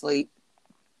put me to sleep.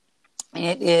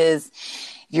 It is,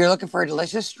 if you're looking for a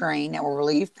delicious strain that will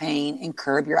relieve pain and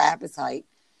curb your appetite,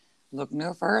 look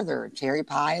no further. Cherry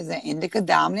pie is an indica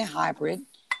dominant hybrid,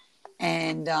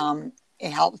 and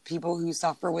it helps people who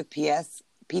suffer with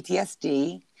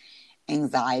PTSD,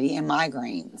 anxiety, and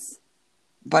migraines.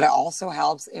 But it also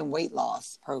helps in weight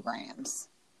loss programs.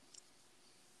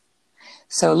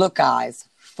 So look, guys,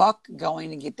 fuck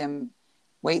going to get them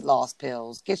weight loss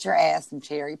pills. Get your ass some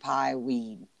cherry pie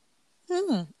weed.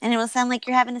 And it will sound like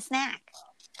you're having a snack.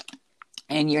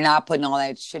 And you're not putting all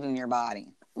that shit in your body.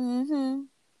 Mm-hmm.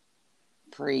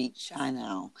 Preach. I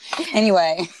know.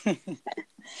 Anyway,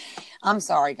 I'm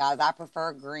sorry, guys. I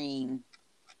prefer green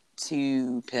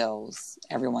to pills.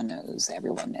 Everyone knows.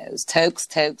 Tokes.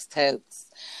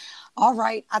 All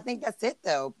right. I think that's it,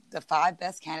 though. The 5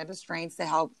 best cannabis strains to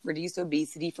help reduce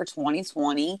obesity for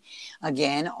 2020,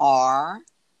 again, are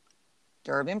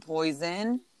Durban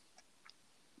Poison,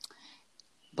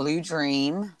 Blue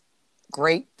Dream,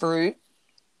 Grapefruit,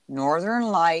 Northern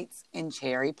Lights, and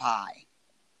Cherry Pie.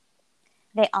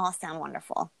 They all sound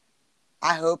wonderful.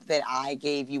 I hope that I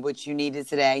gave you what you needed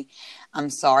today. I'm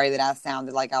sorry that I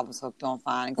sounded like I was hooked on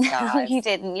phonics, guys. No, you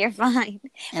didn't. You're fine.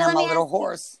 And I'm a little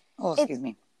hoarse. Excuse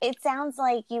me. It sounds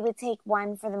like you would take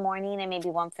one for the morning and maybe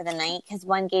one for the night, because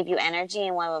one gave you energy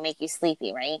and one would make you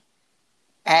sleepy, right?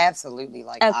 Absolutely.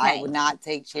 I would not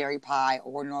take cherry pie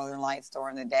or Northern Lights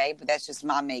during the day, but that's just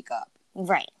my makeup.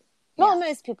 Right. Yeah. Well,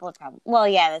 most people would probably. Well,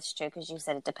 yeah, that's true, because you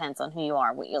said it depends on who you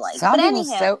are, what you like. Some people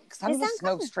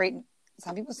smoke straight.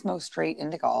 Some people smoke straight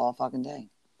indica all fucking day.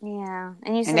 Yeah,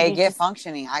 and they get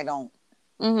functioning. I don't.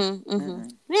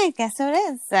 I guess so it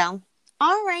is. So,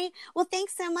 all right. Well,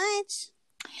 thanks so much.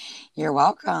 You're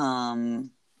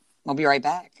welcome. We'll be right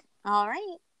back. All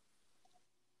right.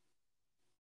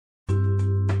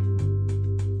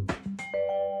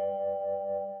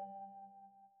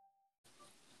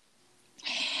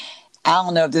 I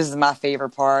don't know if this is my favorite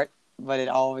part, but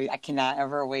I cannot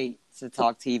ever wait to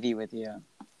talk TV with you.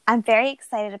 I'm very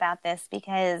excited about this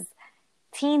because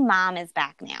Teen Mom is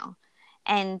back now.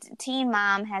 And Teen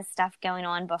Mom has stuff going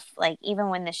on, like even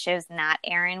when the show's not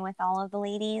airing with all of the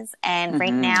ladies. And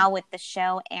right now, with the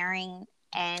show airing,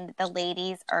 and the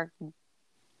ladies are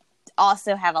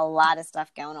also have a lot of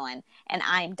stuff going on, and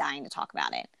I'm dying to talk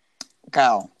about it.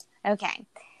 Go. Okay,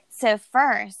 so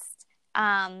first,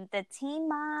 the Teen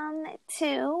Mom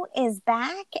 2 is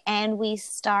back, and we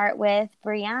start with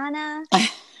Brianna,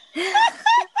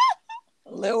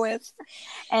 Lewis,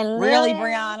 and really, Lewis.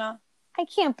 Brianna. I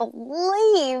can't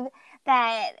believe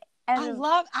that.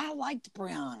 I liked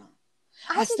Brianna.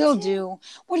 I still do.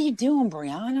 What are you doing,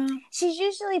 Brianna? She's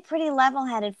usually pretty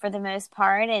level-headed for the most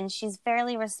part, and she's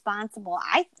fairly responsible.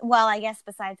 I guess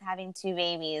besides having 2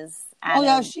 babies.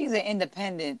 She's an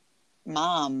independent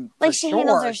mom. Like, she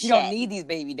handles her She shit. don't need these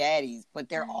baby daddies, but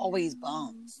they're always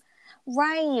bums.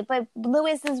 Right, but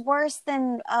Lewis is worse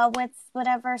than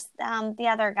whatever the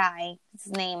other guy's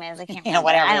name is. I can't remember.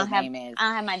 Whatever his name is. I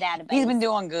don't have my database. He's been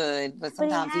doing good, but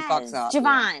sometimes he fucks up.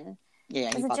 Javon. Yeah,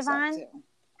 is he it fucks Javon? up too.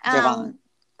 Javon.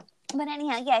 But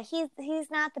anyhow, yeah, he's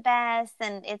not the best,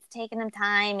 and it's taken him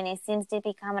time, and he seems to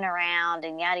be coming around,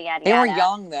 and yada yada. They were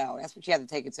young though. That's what you have to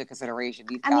take into consideration.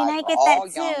 These guys I were get all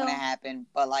that young too. when it happened,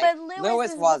 but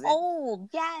Lewis wasn't old.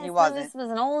 Yes, he wasn't. Lewis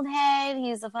was an old head. He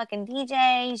was a fucking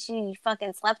DJ. She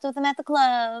fucking slept with him at the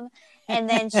club, and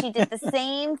then she did the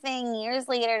same thing years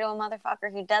later to a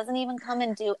motherfucker who doesn't even come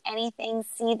and do anything,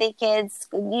 see the kids,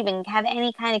 even have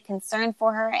any kind of concern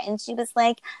for her, and she was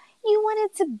like, "You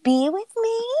wanted to be with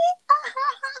me?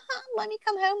 Let me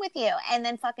come home with you." And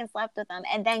then fucking slept with him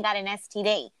and then got an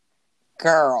STD.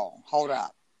 Girl, hold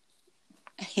up.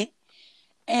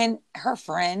 And her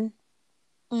friend,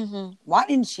 why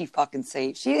didn't she fucking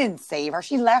save? She didn't save her.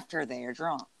 She left her there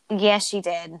drunk. Yes, she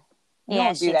did. You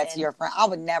don't do that to your friend. I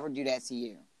would never do that to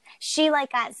you. She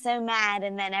got so mad,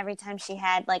 and then every time she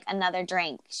had another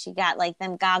drink, she got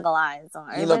them goggle eyes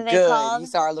on. You look good. Called? You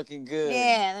started looking good.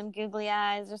 Yeah, them googly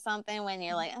eyes or something. When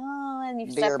you're and you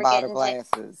start forgetting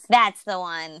glasses. That's the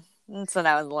one. That's what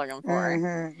I was looking for.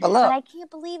 Mm-hmm. But look, I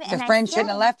can't believe it. The friend shouldn't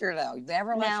have left her though.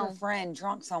 Never let your friend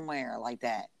drunk somewhere like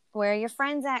that. Where are your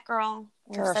friends at, girl?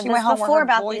 Sure, she went home with her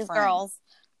about boyfriend. These girls.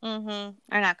 Or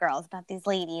not girls, about these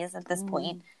ladies at this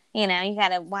point. You know, you got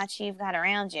to watch who you've got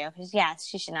around you. Because, yes,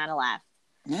 she should not have left.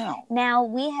 No. Now,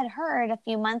 we had heard a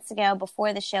few months ago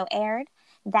before the show aired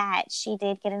that she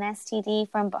did get an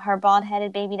STD from her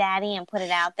bald-headed baby daddy and put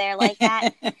it out there like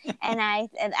that. and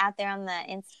out there on the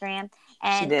Instagram.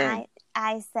 And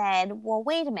I said, well,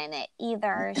 wait a minute.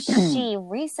 Either she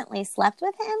recently slept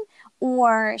with him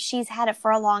or she's had it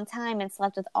for a long time and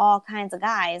slept with all kinds of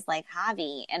guys like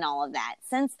Javi and all of that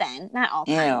since then. Not all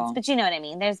kinds, but you know what I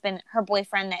mean. There's been her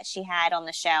boyfriend that she had on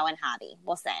the show and Javi,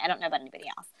 we'll say. I don't know about anybody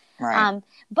else. Right.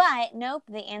 But nope,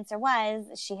 the answer was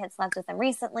she had slept with him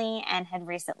recently and had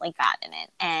recently gotten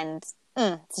it. And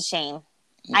it's a shame.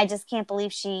 Yeah. I just can't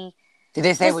believe she... Did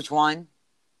they say which one?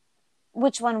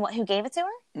 Which one? Who gave it to her?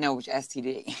 No, which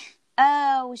STD.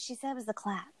 Oh, she said it was the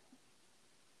clap.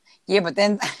 Yeah, but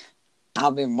then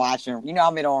I've been watching. You know,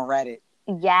 I've been on Reddit.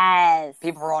 Yes.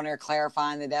 People were on there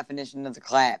clarifying the definition of the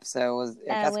clap. So if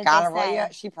that's gonorrhea,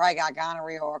 she probably got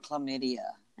gonorrhea or chlamydia.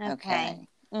 Okay.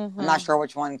 I'm not sure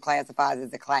which one classifies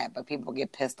as a clap, but people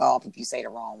get pissed off if you say the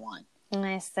wrong one.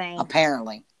 I see.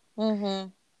 Apparently.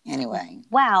 Anyway.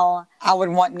 Well, I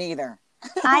wouldn't want neither.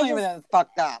 It's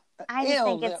fucked up. I just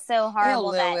think it's so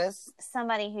horrible that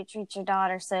somebody who treats your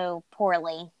daughter so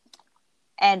poorly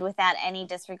and without any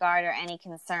disregard or any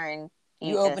concern,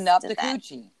 you opened up the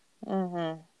coochie.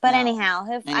 But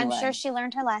anyhow, I'm sure she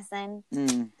learned her lesson.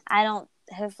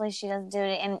 Hopefully she doesn't do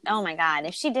it. And oh my God,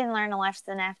 if she didn't learn a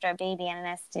lesson after a baby and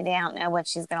an STD, I don't know what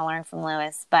she's going to learn from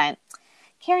Lewis. But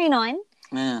carrying on.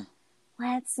 Yeah.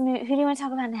 Let's move. Who do you want to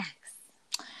talk about next?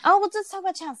 Oh, we'll just talk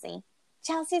about Chelsea.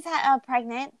 Chelsea's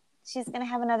pregnant. She's going to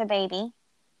have another baby.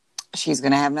 She's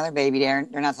going to have another baby. They're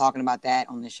not talking about that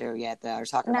on the show yet, though. They're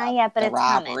talking about the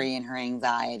robbery and her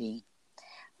anxiety.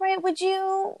 Right.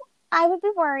 I would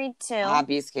be worried, too. I'd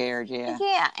be scared, yeah.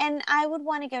 Yeah, and I would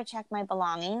want to go check my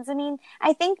belongings. I mean,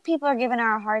 I think people are giving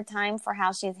her a hard time for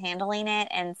how she's handling it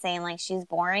and saying, she's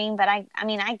boring. But, I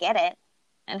get it.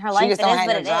 And her life, it is what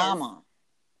it is. Drama.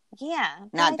 Yeah.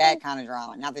 Not that kind of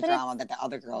drama. Not the drama that the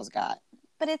other girls got.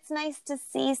 But it's nice to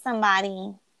see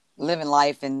somebody living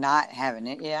life and not having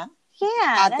it, yeah.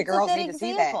 Yeah, that's the girls a good need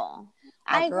example. To see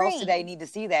that. I agree. Girls today need to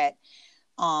see that,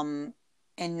 and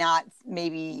not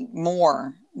maybe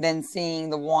more than seeing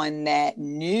the one that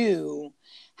knew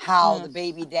how the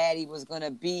baby daddy was going to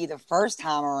be the first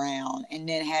time around and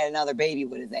then had another baby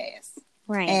with his ass.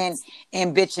 Right.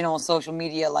 and bitching on social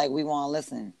media like we want to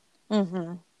listen.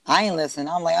 Mm-hmm. I ain't listening.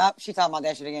 I'm like, oh, she talking about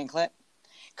that shit again, clip.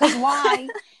 Because why?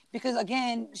 Because,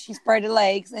 again, she spread her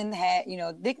legs and had,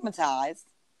 digmatized.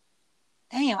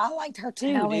 Damn, I liked her too,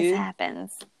 It always dude.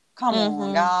 happens. Come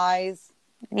on, guys.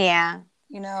 Yeah.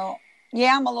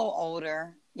 Yeah, I'm a little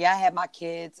older. Yeah, I had my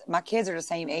kids. My kids are the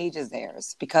same age as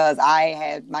theirs because I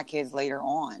had my kids later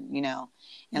on,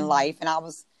 in life. And I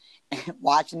was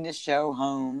watching this show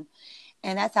Home.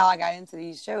 And that's how I got into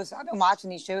these shows. So I've been watching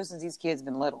these shows since these kids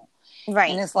been little. Right.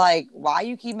 And it's like, why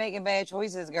you keep making bad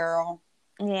choices, girl?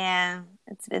 Yeah.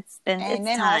 It's then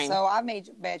time. also, I've made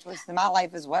bad choices in my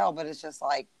life as well. But it's just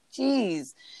like,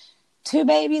 geez, 2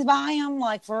 babies by him?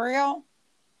 Like, for real?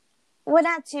 Well,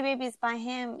 not 2 babies by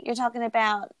him. You're talking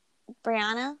about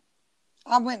Brianna?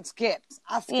 I went and skipped.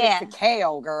 I skipped to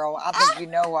Kale, girl. I think you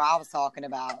know what I was talking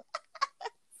about.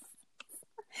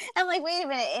 I'm like, wait a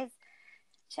minute.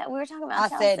 We were talking about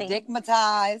Chelsea. I said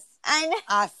digmatized. I know.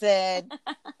 I said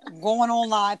going on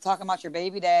live talking about your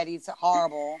baby daddy's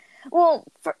horrible. Well,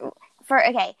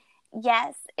 okay.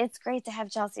 Yes, it's great to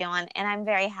have Chelsea on, and I'm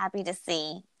very happy to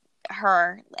see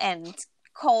her and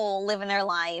Cole living their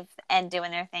life and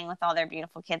doing their thing with all their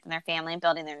beautiful kids and their family and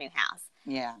building their new house.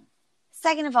 Yeah.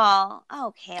 Second of all,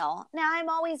 Kale. Now, I'm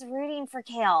always rooting for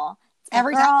Kale.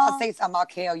 Every time I say something about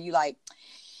Kale, you like,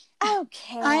 oh,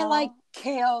 Kale. I like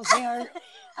Kale's hair.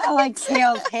 I like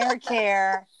Kale's hair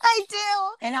care. I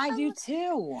do. And I do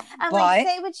too. I'm like,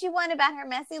 say what you want about her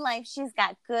messy life. She's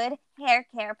got good hair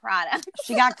care products.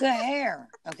 She got good hair.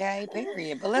 Okay,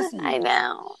 period. But listen. I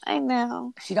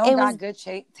know. She don't got good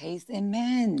taste in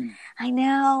men. I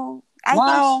know.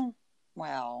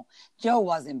 Well, Joe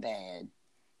wasn't bad.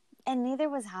 And neither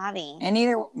was Javi.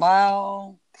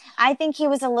 I think he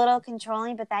was a little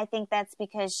controlling, but I think that's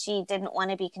because she didn't want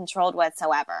to be controlled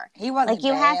whatsoever. He wasn't like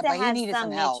you bad, have to have some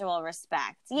mutual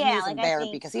respect. Yeah, like I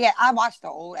think because I watched the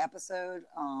old episode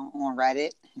on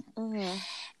Reddit,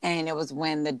 and it was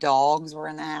when the dogs were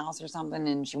in the house or something,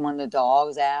 and she wanted the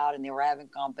dogs out, and they were having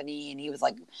company, and he was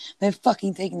like, "They're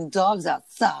fucking taking the dogs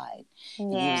outside."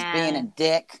 And he was being a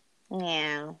dick.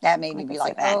 Yeah, that made me be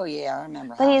like, "Oh yeah, I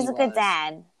remember." But he's a good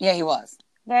dad. Yeah, he was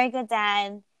very good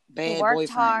dad. Bad he worked boyfriend.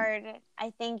 hard.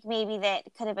 I think maybe that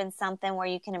could have been something where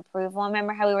you can improve on.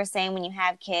 Remember how we were saying when you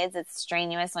have kids, it's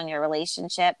strenuous on your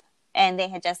relationship, and they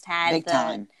had just had big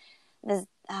time. This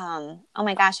oh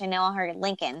my gosh, I know I heard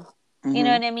Lincoln. You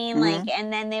know what I mean? Like,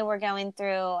 and then they were going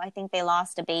through. I think they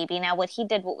lost a baby. Now, what he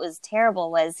did, what was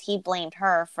terrible, was he blamed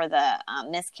her for the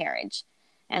miscarriage,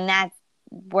 and that's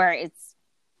where it's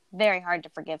very hard to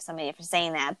forgive somebody for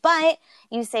saying that. But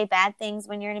you say bad things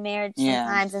when you're in a marriage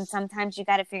sometimes, and sometimes you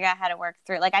got to figure out how to work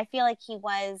through it. Like, I feel like he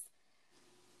wasn't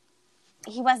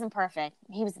perfect.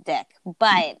 He was a dick. But,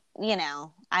 I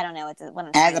don't know what I'm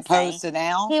trying to say. As opposed to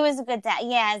now? He was a good dad.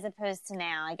 Yeah, as opposed to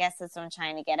now. I guess that's what I'm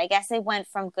trying to get. I guess it went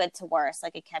from good to worse.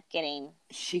 Like, it kept getting...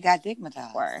 She got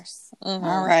digmatized. Worse. Mm-hmm.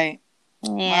 All right.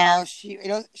 Yeah.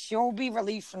 Well, she'll be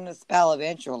released from the spell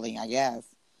eventually, I guess.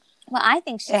 Well, I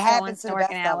think she's still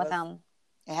working out with him.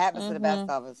 It happens to the best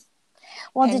of us.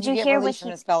 Well, did you hear what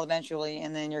from the spell eventually,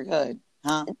 and then you're good,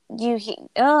 huh?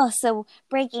 So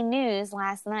breaking news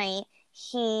last night.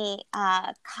 He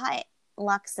cut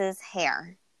Lux's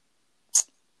hair.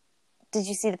 Did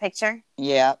you see the picture?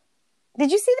 Yeah.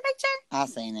 Did you see the picture? I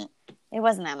seen it. It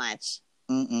wasn't that much.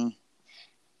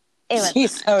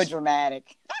 She's so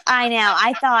dramatic. I know.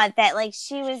 I thought that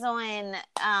she was on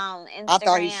Instagram. I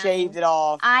thought he shaved it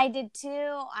off. I did too.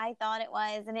 I thought it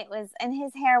was, and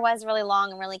his hair was really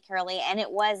long and really curly, and it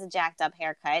was a jacked up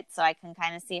haircut. So I can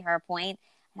kind of see her point.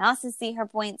 I also see her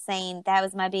point saying that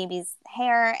was my baby's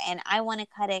hair, and I want to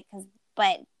cut it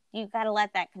but you got to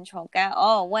let that control go.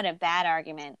 Oh, what a bad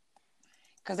argument.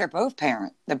 Because they're both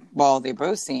parents. They're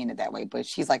both seeing it that way. But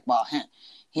she's like, well,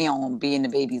 he don't be in the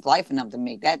baby's life enough to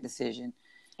make that decision.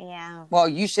 Yeah. Well,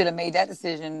 you should have made that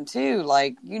decision too.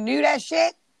 Like, you knew that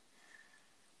shit.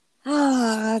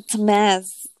 Oh, it's a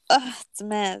mess. It's a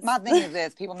mess. My thing is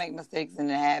this: people make mistakes and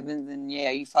it happens, and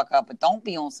you fuck up. But don't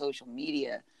be on social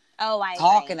media.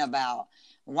 Talking about,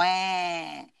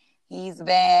 wah, he's a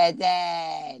bad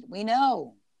dad. We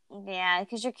know. Yeah,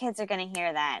 because your kids are going to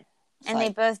hear that. And they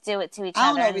both do it to each other. I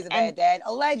don't know if he's a bad dad.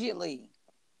 Allegedly.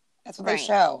 That's what they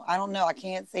show. I don't know. I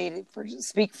can't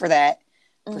speak for that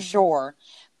for sure.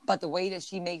 But the way that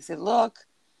she makes it look,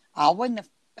 I wouldn't have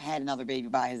had another baby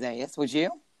by his ass. Would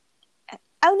you?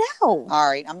 Oh, no. All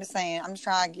right. I'm just saying. I'm just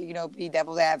trying to, be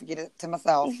devil's advocate to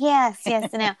myself. Yes.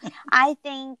 No. I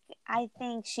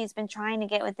think she's been trying to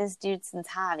get with this dude since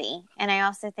Javi. And I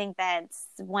also think that's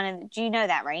do you know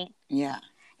that, right? Yeah.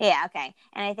 Yeah, okay.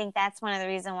 And I think that's one of the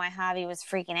reasons why Javi was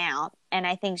freaking out. And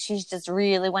I think she's just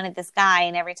really wanted this guy,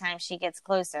 and every time she gets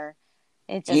closer,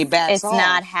 He backs it's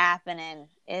not off. happening.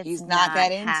 It's He's not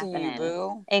that into happening. you,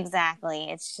 boo. Exactly.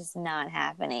 It's just not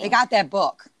happening. They got that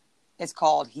book. It's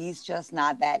called He's Just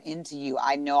Not That Into You.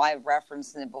 I know I've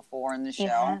referenced it before in the show.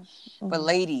 Mm-hmm. But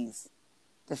ladies,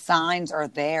 the signs are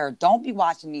there. Don't be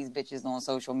watching these bitches on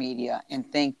social media and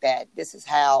think that this is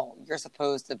how you're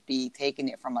supposed to be taking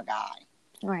it from a guy.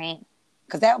 Right.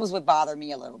 Because that was what bothered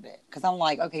me a little bit. Because I'm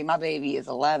like, okay, my baby is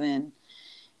 11.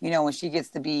 You know, when she gets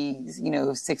to be,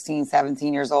 16,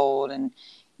 17 years old and,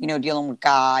 dealing with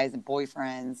guys and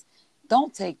boyfriends,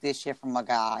 don't take this shit from a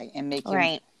guy and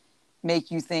make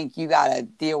you think you got to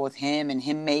deal with him and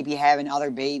him maybe having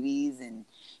other babies and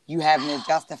you having to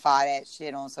justify that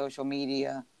shit on social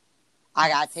media. I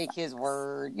got to take his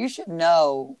word. You should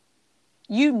know.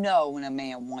 You know when a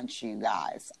man wants you,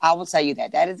 guys. I will tell you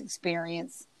that. That is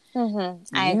experience. Mm-hmm.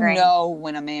 I agree. You know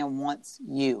when a man wants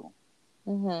you.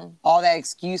 Mm-hmm. All that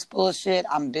excuse bullshit.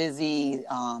 I'm busy.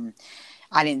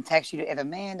 I didn't text you. If a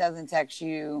man doesn't text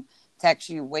you,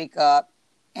 wake up,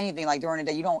 anything like during the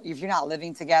day, if you're not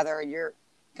living together and your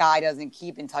guy doesn't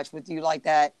keep in touch with you like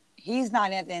that, he's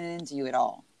not into you at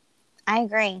all. I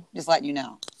agree. Just letting you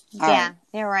know. All right.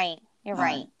 You're right. You're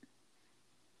right.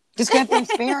 Just get the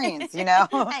experience, I know,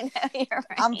 you're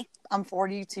right. I'm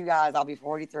 42, guys. I'll be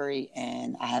 43,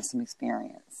 and I have some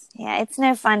experience. Yeah, it's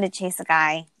no fun to chase a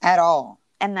guy. At all.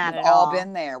 And not We've at all. all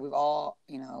been there. We've all,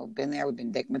 been there. We've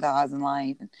been dickmatized in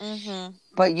life. Mm-hmm.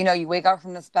 But, you wake up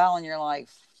from the spell, and you're like,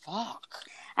 fuck.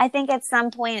 I think at some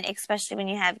point, especially when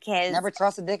you have kids. Never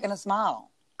trust a dick and a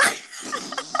smile.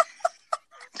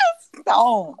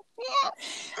 Don't.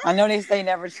 I know they say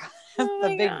never trust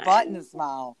the big butt and a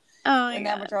smile. Oh my God.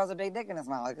 Never trust a big dick and a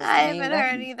smile. I haven't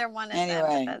heard either one of them.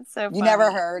 Anyway, that's so funny. You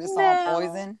never heard the song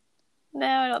Poison? No,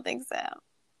 I don't think so.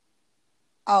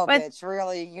 Oh, bitch,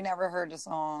 really? You never heard the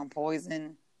song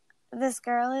Poison? This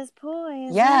girl is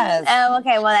poison. Yes. Oh,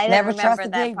 okay. Well, I never remember trust a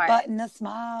that big part. butt and a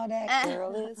smile. That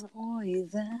girl is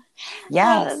poison.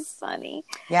 Yes. Oh, that's funny.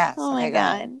 Yes. Oh my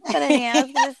God. But anyway, I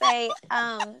was gonna say,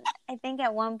 I think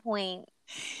at one point.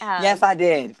 Yes, I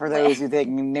did. For those who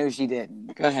knew she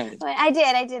didn't. Go ahead. I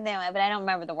did know it, but I don't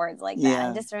remember the words like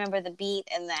that. I just remember the beat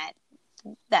and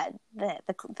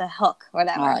the hook,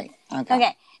 whatever. All right.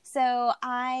 Okay. So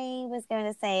I was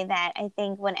going to say that I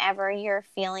think whenever you're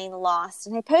feeling lost,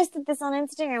 and I posted this on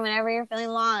Instagram, whenever you're feeling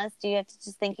lost, you have to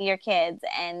just think of your kids.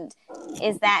 And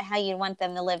is that how you want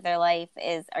them to live their life?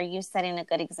 Are you setting a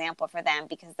good example for them?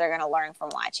 Because they're going to learn from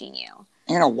watching you.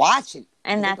 You're going to watch it.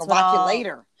 And that's watch it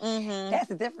later. Mm-hmm. That's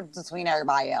the difference between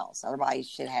everybody else. Everybody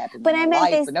shit happens in their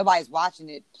life, but nobody's watching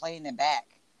it, playing it back.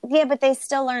 Yeah, but they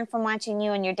still learn from watching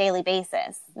you on your daily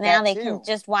basis. Now they can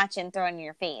just watch it and throw it in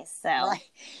your face. So right.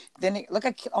 Then look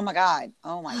at oh my god.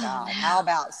 How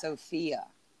about Sophia?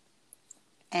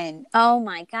 And oh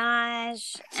my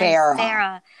gosh,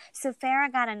 Farrah. So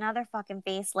Farrah got another fucking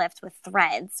facelift with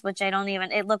threads, which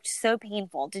it looked so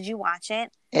painful. Did you watch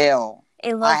it? Ew.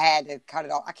 I had to cut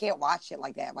it off. I can't watch it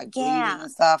like that, like bleeding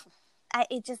and stuff.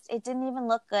 It didn't even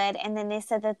look good. And then they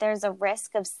said that there's a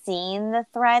risk of seeing the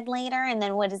thread later. And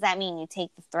then what does that mean? You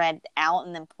take the thread out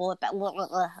and then pull it back.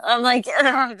 I'm like,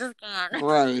 I just can't.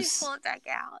 Gross. Pull it back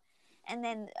out. And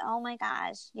then, oh my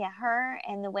gosh. Yeah, her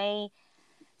and the way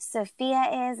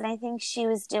Sophia is. And I think she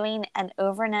was doing an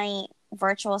overnight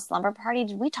virtual slumber party.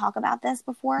 Did we talk about this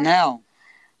before? No.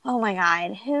 Oh my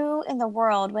God. Who in the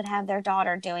world would have their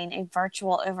daughter doing a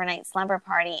virtual overnight slumber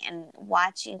party and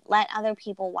let other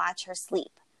people watch her sleep?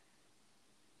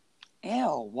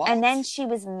 Ew, what? And then she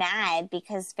was mad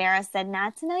because Farrah said,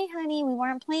 "Not tonight, honey. We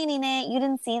weren't planning it." You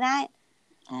didn't see that?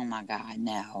 Oh my God,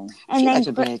 no. And She's such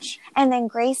a bitch. And then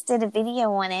Grace did a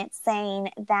video on it saying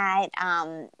that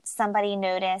somebody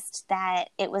noticed that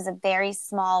it was a very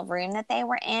small room that they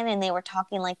were in, and they were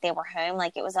talking like they were home,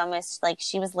 like it was almost like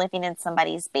she was living in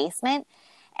somebody's basement.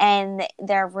 And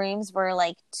their rooms were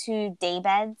like 2 day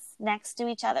beds next to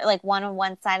each other, like one on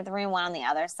one side of the room, one on the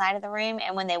other side of the room.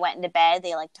 And when they went into bed,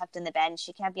 they like tucked in the bed, and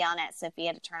she kept yelling at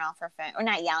Sophia to turn off her phone, or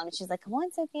not yelling, but she's like, "Come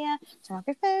on, Sophia, turn off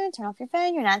your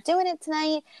phone. You're not doing it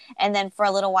tonight." And then for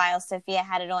a little while, Sophia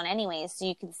had it on anyways, so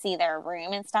you could see their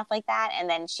room and stuff like that. And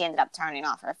then she ended up turning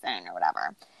off her phone or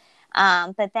whatever.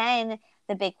 But then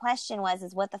the big question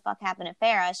is what the fuck happened to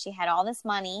Farrah? She had all this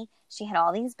money. She had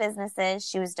all these businesses.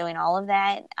 She was doing all of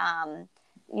that,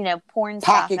 porn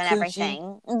stuff and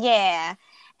everything. Yeah.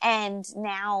 And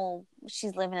now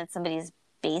she's living in somebody's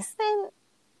basement.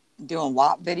 Doing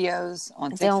WAP videos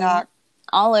on TikTok.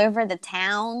 All over the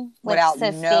town with without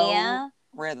Sophia. no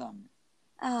rhythm.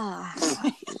 Oh.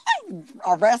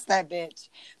 arrest that bitch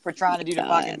for trying to do the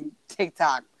God. fucking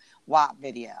TikTok WAP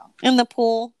video. In the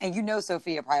pool. And you know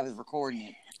Sophia probably was recording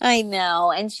it. I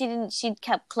know. And she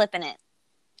kept clipping it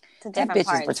to That different bitch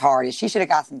parts. is retarded. She should have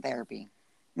got some therapy.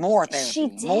 More therapy. She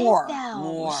did, more.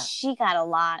 though. She got a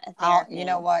lot of therapy. You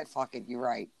know what? Fuck it. You're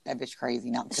right. That bitch crazy.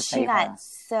 Not to She save got her.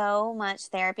 so much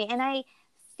therapy. And I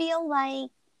feel like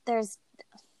there's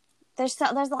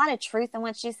a lot of truth in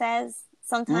what she says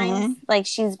sometimes. Like,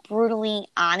 she's brutally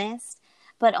honest.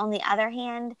 But on the other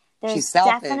hand, there's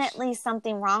definitely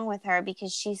something wrong with her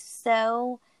because she's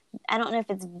so, I don't know if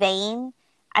it's vain.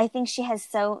 I think she has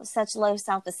such low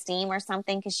self-esteem or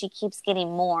something because she keeps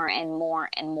getting more and more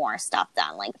and more stuff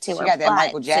done, like to her butt. She got that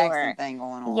Michael Jackson thing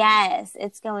going on. Yes,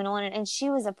 it's going on. And she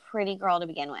was a pretty girl to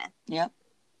begin with. Yep.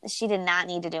 She did not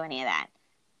need to do any of that.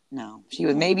 No. She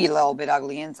was maybe a little bit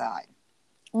ugly inside.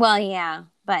 Well, yeah,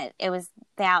 but it was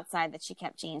the outside that she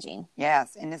kept changing.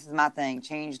 Yes, and this is my thing.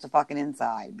 Change the fucking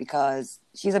inside because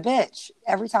she's a bitch.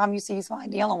 Every time you see somebody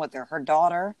dealing with her. Her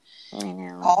daughter. I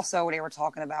know. Also, they were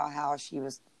talking about how she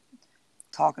was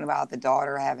talking about the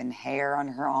daughter having hair on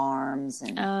her arms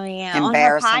and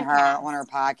embarrassing her on her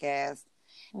podcast.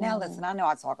 Now, listen, I know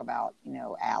I talk about,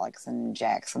 Alex and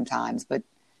Jack sometimes, but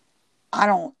I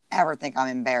don't ever think I'm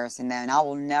embarrassing them. And I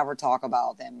will never talk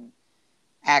about them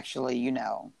actually,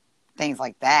 things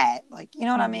like that. Like, you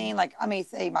know what I mean? Like, I may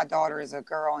say my daughter is a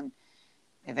girl and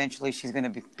eventually she's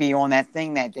going to be on that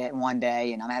thing that one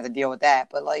day and I'm going to have to deal with that.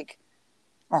 But like,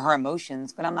 or her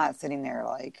emotions, but I'm not sitting there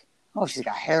like, oh, she's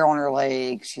got hair on her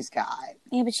legs. She's got.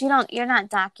 Yeah, but you're not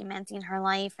documenting her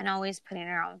life and always putting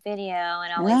her on video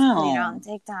and always putting her on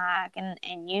TikTok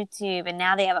and YouTube. And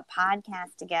now they have a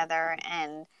podcast together.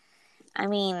 And I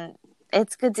mean,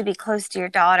 it's good to be close to your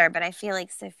daughter, but I feel like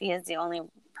Sophia's the only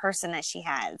person that she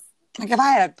has. Like if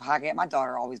I had a podcast, my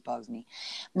daughter always bugs me.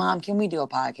 Mom, can we do a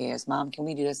podcast? Mom, can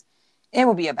we do this? It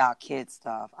will be about kid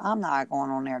stuff. I'm not going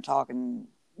on there talking.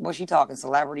 Was she talking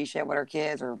celebrity shit with her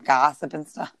kids or gossip and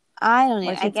stuff? I don't know.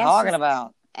 What's she talking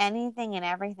about? Anything and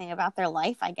everything about their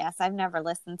life, I guess. I've never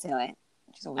listened to it.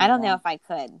 I don't know if I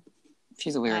could.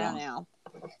 She's a weirdo. I don't know.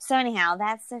 So anyhow,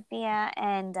 that's Sophia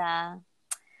and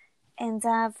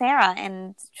Farrah.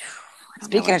 And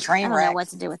speaking of train wrecks, I don't know what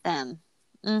to do with them.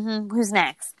 Who's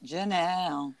next?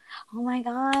 Janelle. Oh my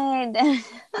God.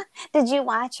 Did you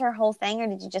watch her whole thing or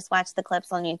did you just watch the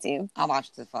clips on YouTube? I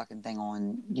watched the fucking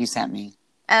thing you sent me.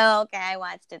 Oh, okay. I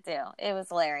watched it too. It was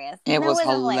hilarious. It was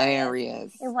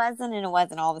hilarious. It wasn't and it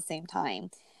wasn't all the same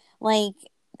time. Like,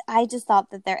 I just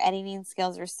thought that their editing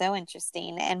skills were so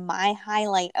interesting. And my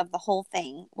highlight of the whole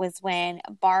thing was when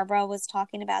Barbara was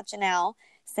talking about Janelle,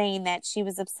 saying that she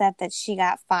was upset that she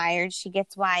got fired. She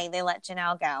gets why they let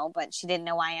Janelle go, but she didn't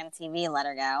know why MTV let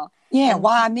her go. Yeah,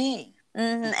 why me?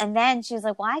 And then she was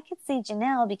like, well, I could see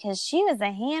Janelle because she was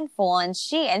a handful and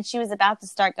she was about to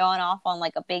start going off on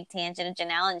like a big tangent of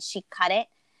Janelle and she cut it.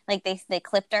 Like they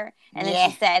clipped her. And then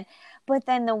she said, but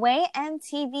then the way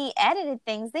MTV edited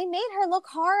things, they made her look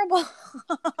horrible.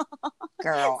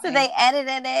 Girl. So they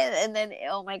edited it and then,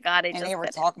 oh my God. And they were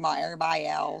talking about everybody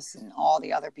else and all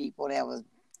the other people that was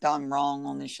done wrong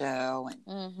on the show.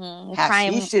 And how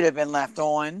she should have been left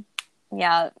on.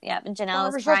 Yeah. And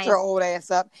Janelle was crying. Shut your old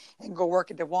ass up and go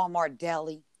work at the Walmart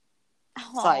deli.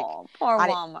 Oh, poor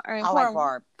Walmart. I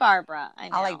like Barbara. I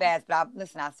know. I like Babs, but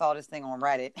I saw this thing on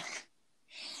Reddit.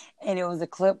 And it was a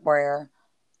clip where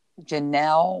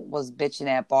Janelle was bitching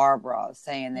at Barbara,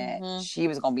 saying that she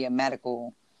was going to be a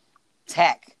medical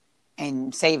tech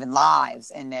and saving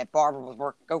lives, and that Barbara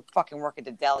was go fucking work at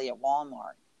the deli at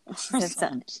Walmart.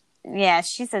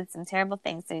 She said some terrible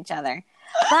things to each other.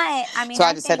 But I mean, so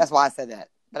I just said that's why I said that.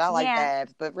 But I like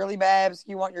Babs. But really, Babs,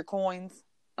 you want your coins?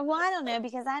 Well, I don't know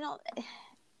because I don't.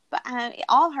 But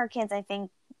all her kids, I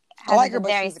think, have been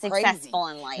very successful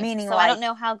in life. Meaning, so I don't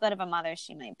know how good of a mother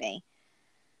she might be.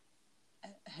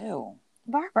 Who?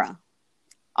 Barbara.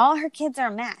 All her kids are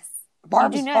a mess.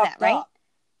 Barbara's you do know that, right? Up.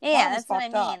 Yeah, that's what I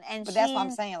mean. And but that's what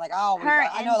I'm saying. Like,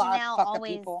 I know a lot of fucked up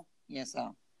people. Yeah,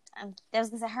 so. I was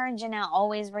gonna say her and Janelle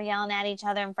always were yelling at each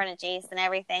other in front of Jace and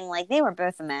everything. Like they were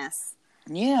both a mess.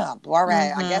 Yeah,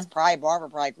 Barbara. I guess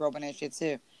Barbara grew up in that shit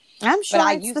too. I'm sure but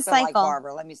I it's used the to cycle. Like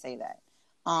Barbara. Let me say that.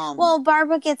 Well,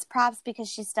 Barbara gets props because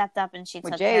she stepped up and she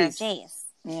took care of Jace.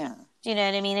 Yeah. Do you know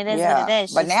what I mean? It is what it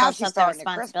is. But now she's starting the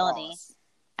responsibility.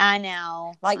 I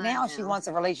know. Like now she wants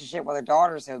a relationship with her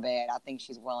daughter so bad. I think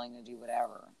she's willing to do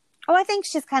whatever. Oh, I think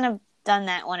she's kind of done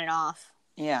that on and off.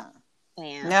 Yeah.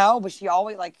 Yeah. No, but she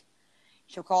always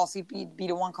she'll call be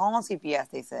the one calling CPS.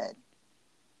 They said.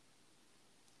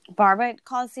 Barbara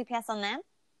calls CPS on them?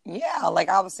 Yeah, like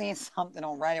I was seeing something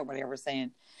on Reddit where they were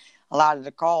saying a lot of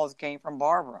the calls came from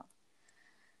Barbara.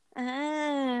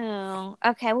 Oh,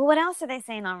 okay. Well, what else are they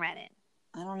saying on Reddit?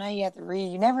 I don't know. You have to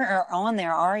read. You never are on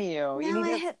there, are you? You No,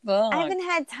 need to I look. haven't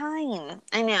had time.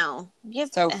 I know.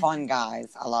 So fun,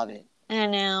 guys. I love it. I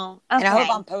know. And I hope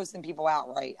Okay. I'm posting people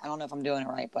out right. I don't know if I'm doing it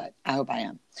right, but I hope I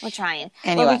am. We're trying.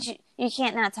 Anyway. Well, but you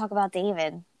can't not talk about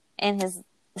David and his.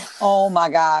 Oh my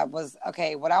God.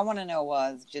 What I want to know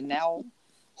was Janelle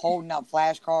holding up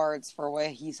flashcards for what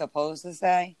he's supposed to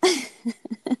say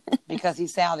because he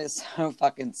sounded so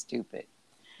fucking stupid.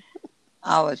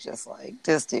 I was just like,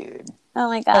 this dude. Oh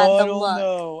my God, I the don't look.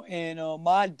 know. And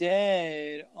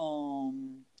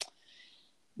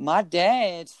my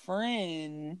dad's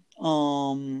friend, I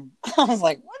was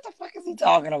like, what the fuck is he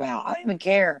talking about? I don't even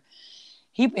care.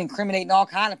 He been incriminating all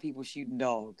kind of people shooting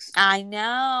dogs. I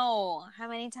know. How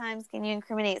many times can you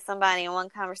incriminate somebody in one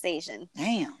conversation?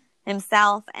 Damn.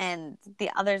 Himself and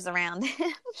the others around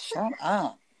him. Shut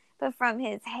up. But from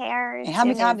his hair and how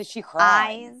many times did she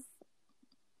cry? Eyes.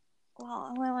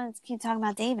 Well, I want to keep talking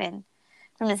about David.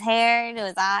 From his hair to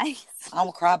his eyes. I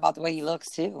will cry about the way he looks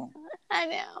too. I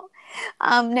know.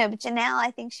 No, but Janelle,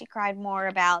 I think she cried more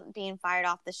about being fired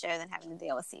off the show than having to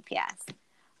deal with CPS.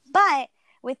 But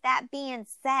with that being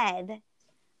said,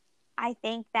 I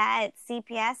think that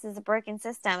CPS is a broken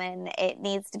system and it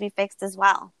needs to be fixed as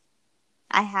well.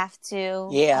 I have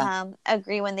to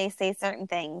agree when they say certain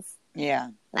things. Yeah.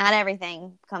 Not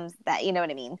everything comes that, you know what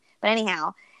I mean? But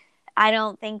anyhow, I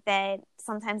don't think that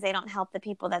sometimes they don't help the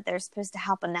people that they're supposed to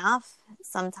help enough.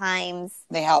 Sometimes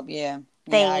they help, yeah.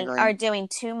 They are doing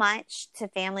too much to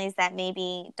families that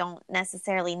maybe don't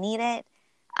necessarily need it.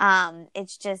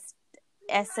 It's just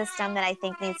a system that I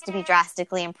think needs to be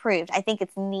drastically improved. I think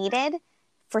it's needed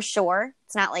for sure.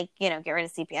 It's not like, get rid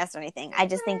of CPS or anything. I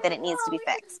just think that it needs to be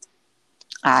fixed.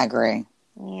 I agree.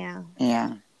 Yeah.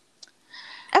 Yeah.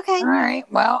 Okay. All right.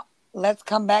 Well, let's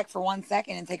come back for 1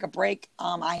 second and take a break.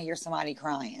 I hear somebody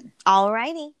crying. All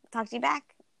righty. Talk to you back.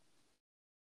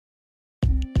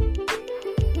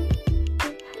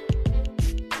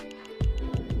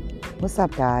 What's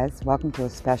up, guys? Welcome to a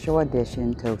special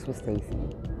edition Toast with Stacey.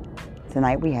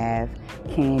 Tonight we have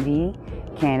Candy,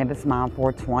 Cannabis Mom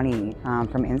 420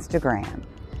 from Instagram.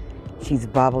 She's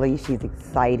bubbly, she's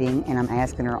exciting, and I'm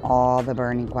asking her all the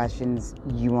burning questions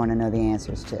you want to know the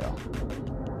answers to.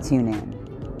 Tune in.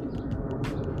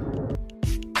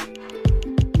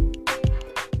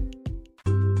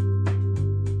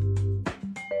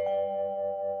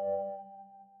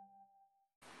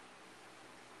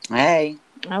 Hey.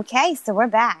 Okay, so we're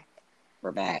back.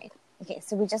 We're back. Right. Okay,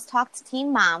 so we just talked to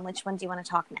Teen Mom. Which one do you want to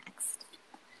talk next?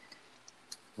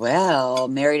 Well,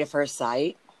 Married at First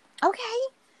Sight. Okay.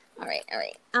 All right.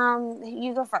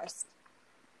 You go first.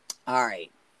 All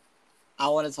right. I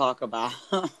want to talk about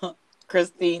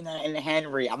Christina and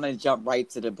Henry. I'm going to jump right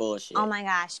to the bullshit. Oh my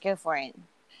gosh, go for it.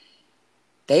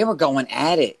 They were going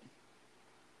at it.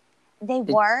 They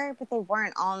were, but they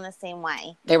weren't all in the same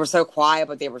way. They were so quiet,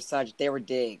 but they were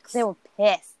digs. They were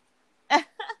pissed at each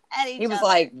other. He was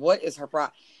like, what is her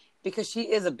problem? Because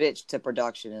she is a bitch to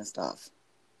production and stuff.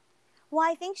 Well,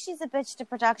 I think she's a bitch to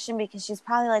production because she's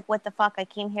probably like, what the fuck? I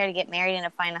came here to get married and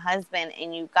to find a husband,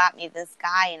 and you got me this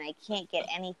guy, and I can't get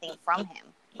anything from him.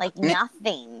 Like,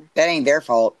 nothing. That ain't their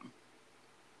fault.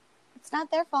 It's not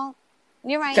their fault.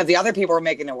 You're right. Because the other people are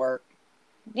making it work.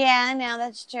 Yeah, I know.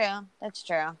 That's true. That's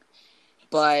true.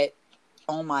 But,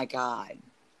 oh my God.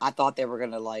 I thought they were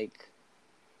going to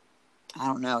I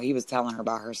don't know. He was telling her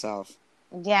about herself.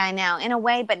 Yeah, I know. In a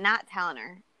way, but not telling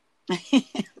her.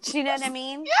 You know what I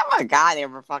mean? Yeah, my God, they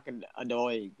were fucking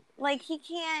annoying. Like, he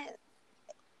can't.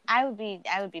 I would be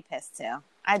pissed too.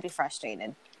 I'd be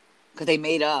frustrated. Because they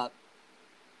made up,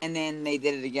 and then they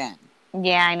did it again.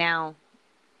 Yeah, I know.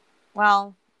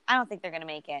 Well, I don't think they're going to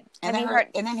make it. And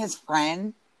then his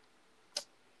friend,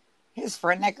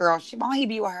 that girl, why don't he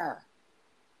be with her?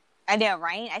 I know,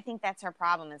 right? I think that's her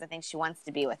problem, is I think she wants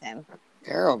to be with him.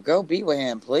 Girl, go be with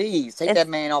him, please. Take that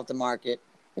man off the market.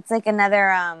 It's like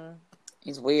another,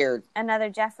 he's weird. Another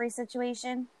Jeffrey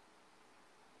situation.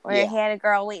 Where he had a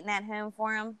girl waiting at home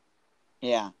for him.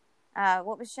 Yeah.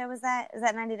 What show was that? Is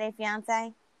that 90 Day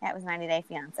Fiancé? That was 90 Day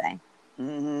Fiancé.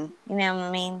 Mm-hmm. You know what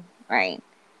I mean? Right.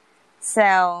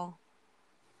 So,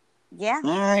 yeah.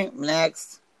 All right,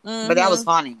 next. Mm-hmm. But that was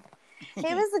funny. It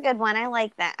was a good one. I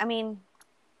like that. I mean,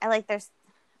 I like I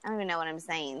don't even know what I'm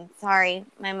saying. Sorry,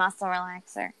 my muscle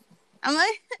relaxer. I'm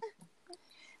like...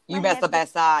 You messed up that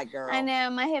side, girl. I know.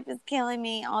 My hip is killing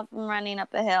me all from running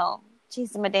up a hill.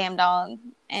 Chasing my damn dog.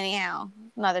 Anyhow,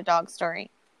 another dog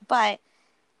story. But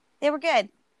they were good.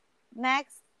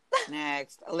 Next.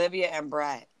 Olivia and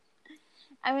Brett.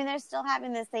 I mean, they're still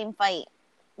having the same fight.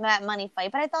 that money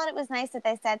fight. But I thought it was nice that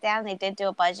they sat down and they did do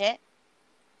a budget.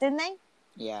 Didn't they?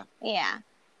 Yeah. Yeah.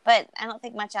 But I don't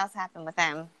think much else happened with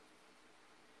them.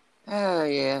 Oh,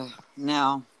 yeah.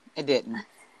 No, it didn't.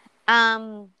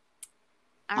 Armani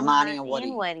and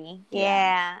Woody.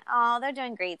 Yeah. Oh, they're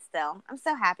doing great still. I'm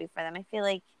so happy for them. I feel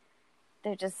like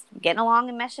they're just getting along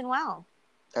and meshing well.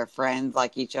 They're friends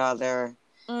like each other.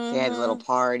 They had a little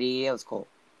party. It was cool.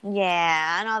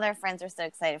 Yeah, and all their friends were so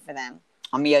excited for them.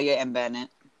 Amelia and Bennett.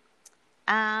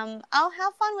 How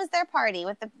fun was their party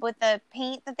with the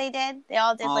paint that they did? They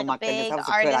all did like a big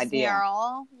artist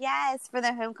mural. Yes, for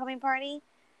their homecoming party.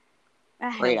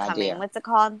 Great idea. What's it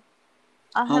called?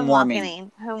 A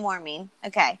homewarming. Homewarming.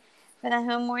 Okay, for the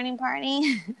homewarming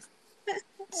party.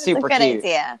 Super good cute.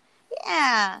 idea.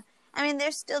 Yeah, I mean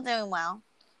they're still doing well.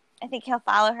 I think he'll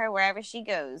follow her wherever she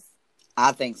goes.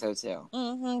 I think so too.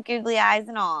 Googly eyes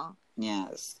and all.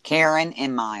 Yes, Karen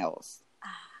and Miles.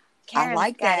 I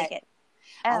like that.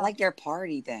 I like their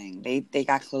party thing. They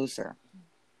got closer.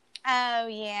 Oh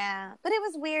yeah, but it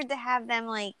was weird to have them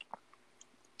like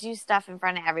do stuff in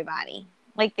front of everybody,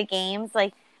 like the games,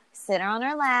 like sit her on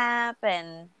her lap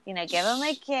and give them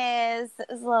a kiss. It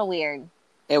was a little weird.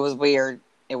 It was weird.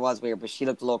 But she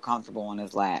looked a little comfortable on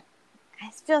his lap. I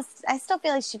still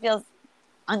feel like she feels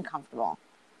uncomfortable.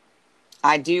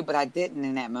 I do, but I didn't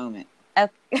in that moment.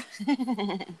 Okay.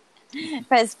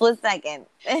 For a split second.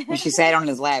 When she sat on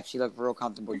his lap, she looked real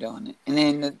comfortable doing it. And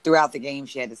then throughout the game,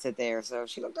 she had to sit there, so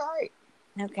she looked all right.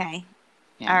 Okay.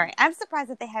 Yeah. All right. I'm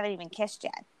surprised that they haven't even kissed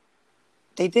yet.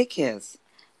 They did kiss.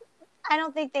 I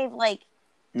don't think they've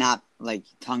not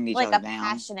tongued each other down. Like a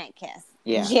passionate kiss.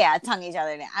 Yeah. Yeah, tongue each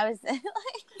other down. I was like...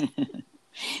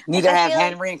 Neither have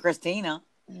Henry and Christina.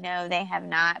 No, they have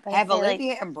not. But have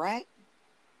Olivia and Brett?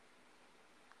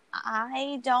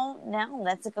 I don't know.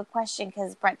 That's a good question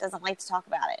because Brett doesn't like to talk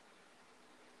about it.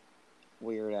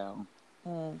 Weirdo.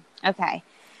 Okay.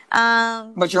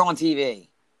 But you're on TV.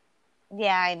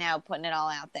 Yeah, I know. Putting it all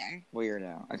out there.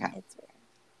 Weirdo. Okay. It's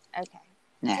weird. Okay.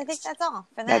 Next. I think that's all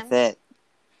for them. That's it.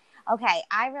 Okay.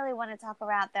 I really want to talk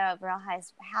about the Real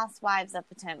Housewives of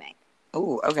Potomac.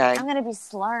 Oh, okay. I'm going to be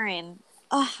slurring.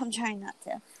 Oh, I'm trying not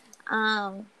to.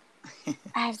 I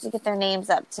have to get their names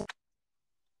up to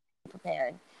be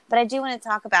prepared. But I do want to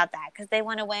talk about that because they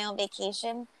went away on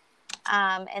vacation,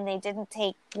 and they didn't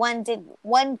take one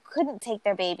couldn't take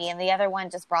their baby, and the other one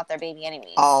just brought their baby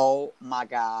anyways. Oh my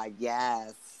God,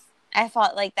 yes. I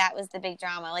felt like that was the big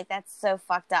drama. Like that's so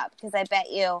fucked up because I bet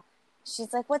you,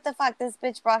 she's like, "What the fuck? This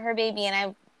bitch brought her baby,"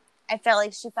 and I felt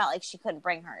like she couldn't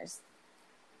bring hers.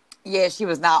 Yeah, she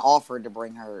was not offered to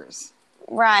bring hers,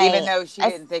 right? Even though she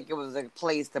didn't think it was a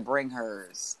place to bring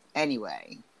hers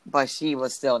anyway. But she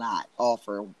was still not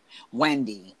offered.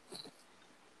 Wendy.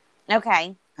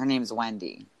 Okay. Her name's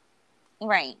Wendy.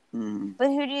 Right. Mm-hmm. But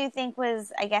who do you think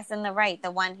was, I guess, in the right? The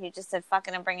one who just said,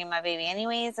 fucking I'm bringing my baby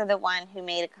anyways? Or the one who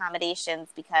made accommodations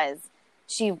because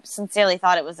she sincerely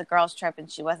thought it was a girl's trip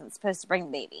and she wasn't supposed to bring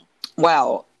the baby?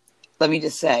 Well, let me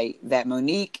just say that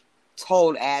Monique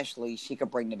told Ashley she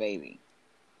could bring the baby.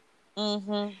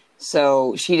 Mm-hmm.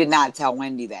 So she did not tell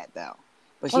Wendy that, though.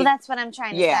 But that's what I'm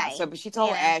trying to say. Yeah, but she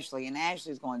told Ashley, and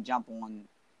Ashley's going to jump on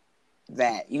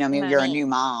that. You're a new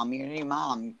mom. You're a new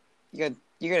mom. You're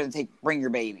going to bring your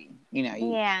baby. Yeah,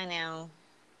 I know.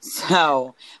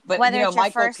 So, but whether it's your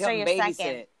Michael first or your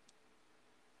second.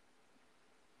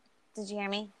 Did you hear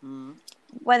me? Mm-hmm.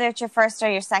 Whether it's your first or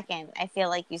your second, I feel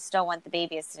like you still want the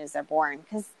baby as soon as they're born.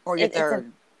 Or your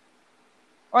third.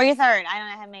 Or your third.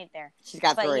 I haven't made there. She's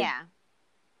got 3. But yeah.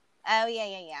 Oh,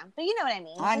 yeah. But you know what I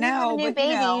mean. I know. When you have a new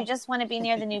baby, you just want to be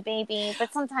near the new baby.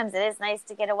 But sometimes it is nice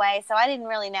to get away. So I didn't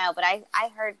really know, but I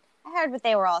heard what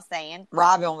they were all saying.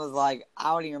 Robin was like,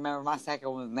 I don't even remember my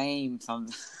second one's name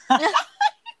sometimes.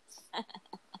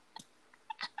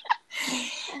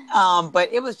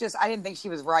 But it was just, I didn't think she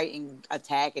was right in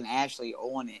attacking Ashley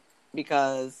on it.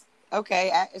 Because,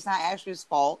 okay, it's not Ashley's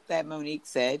fault that Monique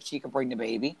said she could bring the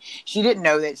baby. She didn't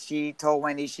know that she told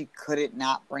Wendy she couldn't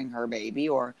not bring her baby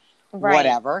or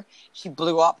whatever. She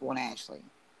blew up on Ashley.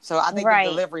 So I think the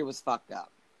delivery was fucked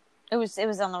up. It was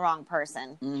on the wrong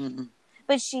person. Mm-hmm.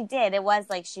 But she did. It was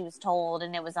like she was told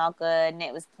and it was all good and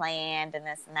it was planned and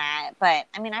this and that. But,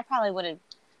 I mean, I probably would have...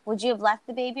 Would you have left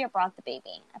the baby or brought the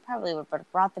baby? I probably would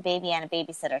have brought the baby and a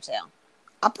babysitter, too.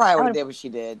 I probably would have did what she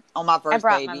did on my first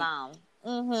baby. I brought my mom.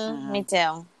 Mm-hmm. Me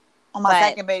too. On my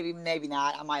second baby, maybe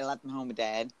not. I might have left them home with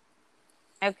Dad.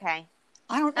 Okay.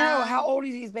 I don't know. How old are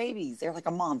these babies? They're like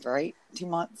a month, right? 2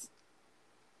 months?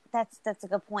 That's a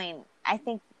good point. I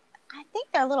think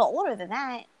they're a little older than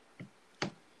that.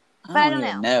 But I don't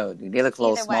know. No, dude. They look a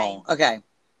little small. Way, okay.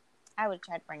 I would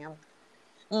try to bring them.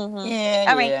 Mm-hmm. Yeah,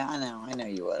 All right. yeah, I know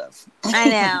you would have. I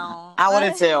know. I would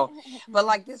have too. But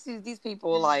like these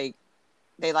people like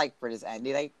they like for this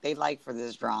they like for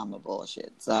this drama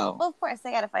bullshit. So, Well, of course,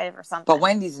 they got to fight it for but something.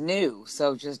 Wendy's new,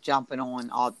 so just jumping on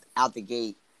all out the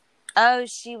gate. Oh,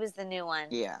 she was the new one.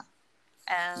 Yeah,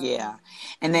 Oh. yeah.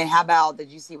 And then how about did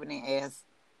you see when they asked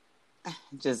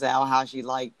Giselle how she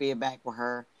liked being back with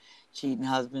her cheating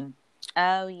husband?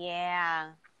 Oh, yeah.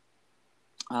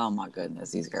 Oh my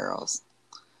goodness, these girls.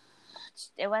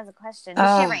 It was a question. Did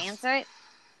she ever answer it?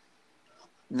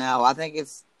 No, I think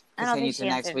it's I don't think continued she to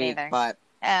next answered week. either. But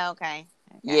Oh, okay.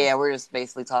 yeah, we're just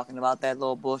basically talking about that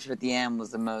little bullshit at the end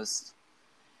was the most.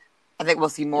 I think we'll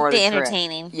see more of The the trip.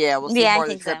 entertaining. Yeah, we'll see Yeah, more I of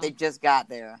the think trip. so. They just got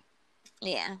there.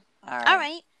 Yeah. All All right.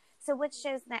 right. So which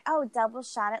show's next? Oh, Double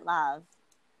Shot at Love.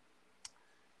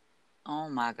 Oh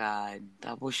my God.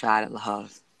 Double Shot at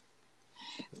Love.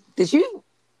 Did you?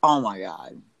 Oh my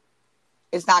God.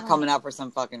 It's not coming up for some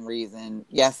fucking reason.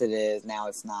 Yes, it is. Now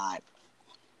it's not.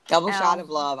 Double Shot of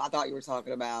Love. I thought you were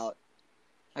talking about.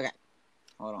 Okay.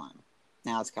 Hold on.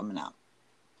 Now it's coming up.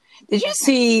 Did you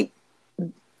see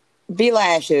B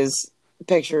Lash's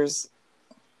pictures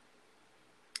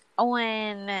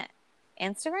On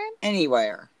Instagram?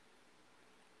 anywhere?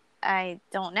 I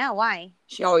don't know. Why?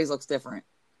 She always looks different.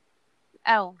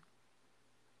 Oh.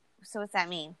 So what's that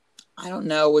mean? I don't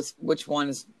know which one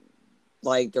is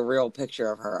like the real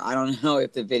picture of her. I don't know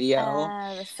if the video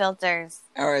The filters.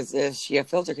 or is she a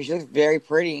filter because she looks very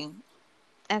pretty.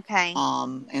 Okay.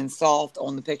 And soft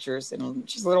on the pictures, and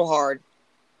she's a little hard.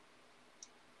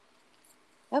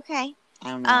 Okay.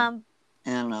 I don't know. I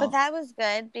don't know. But that was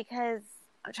good because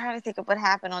I'm trying to think of what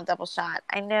happened on Double Shot.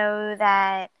 I know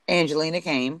that Angelina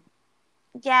came.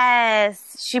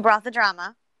 yes, she brought the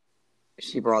drama.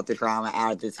 She brought the drama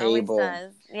out of the Always table.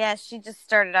 does. Yeah, she just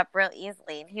started up real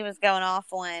easily. He was going off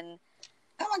on.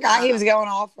 Oh my God, he was going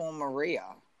off on Maria.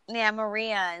 Yeah,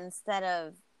 Maria instead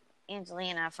of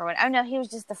Angelina for what? Oh no, he was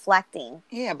just deflecting.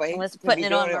 Yeah, but he was putting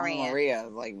it on Maria.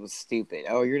 Like was stupid.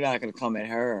 Oh, you're not gonna come at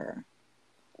her.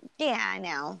 Yeah, I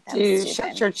know. Dude,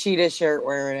 shut your cheetah shirt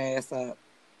wearing ass up.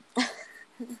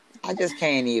 I just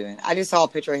can't even. I just saw a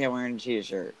picture of him wearing a cheetah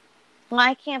shirt. Well,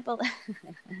 I can't believe.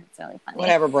 It's really funny.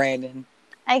 Whatever, Brandon.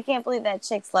 I can't believe that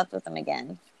chick slept with him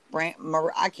again.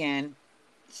 I can.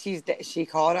 She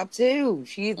caught up too.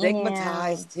 She's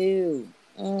stigmatized too.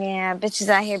 Yeah, bitches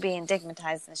out here being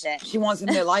stigmatized and shit. She wants him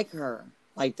to like her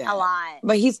like that. A lot.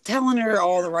 But he's telling her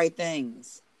all the right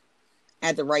things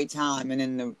at the right time,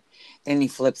 and then he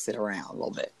flips it around a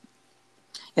little bit.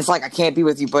 It's like I can't be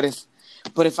with you, but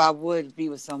if I would be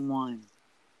with someone,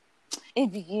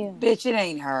 it'd be you. Bitch, it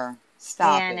ain't her.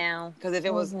 Stop it. Yeah, I know. Because if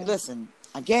it was, listen,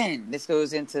 again, this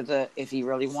goes into the if he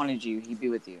really wanted you, he'd be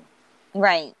with you.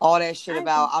 Right. All that shit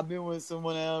about I've been with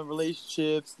someone else,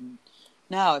 relationships.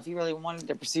 No, if he really wanted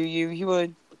to pursue you, he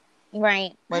would.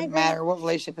 Right. Wouldn't matter what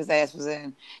relationship his ass was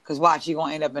in. Because watch, you're going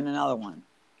to end up in another one.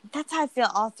 That's how I feel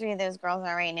all three of those girls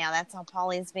are right now. That's how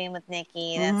Polly's being with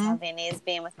Nikki. That's how Vinny's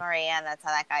being with Maria. And that's how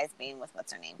that guy's being with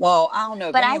what's her name. Well, I don't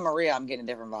know. But Vinny and Maria, I'm getting a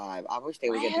different vibe. I wish they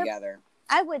would get together.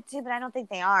 I would too, but I don't think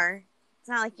they are. It's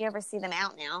not like you ever see them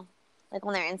out now. Like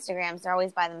on their Instagrams, they're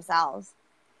always by themselves.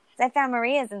 I found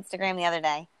Maria's Instagram the other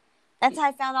day. That's how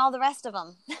I found all the rest of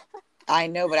them. I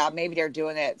know, but maybe they're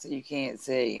doing that so you can't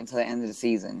see until the end of the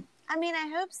season. I mean,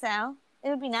 I hope so. It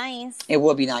would be nice. It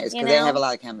would be nice because they have a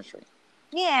lot of chemistry.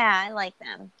 Yeah, I like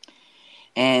them.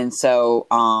 And so,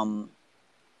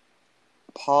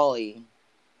 Paulie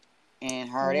and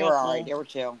her, they were all right. They were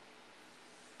chill.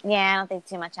 Yeah, I don't think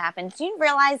too much happened. Do you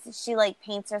realize that she,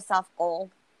 paints herself gold?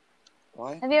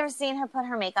 What? Have you ever seen her put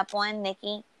her makeup on,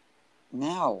 Nikki?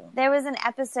 No. There was an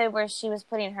episode where she was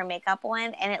putting her makeup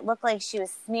on, and it looked like she was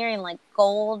smearing,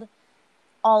 gold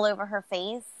all over her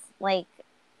face.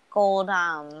 Gold,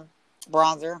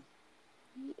 bronzer?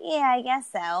 Yeah, I guess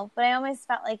so. But I almost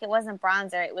felt like it wasn't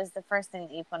bronzer. It was the first thing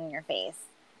that you put on your face.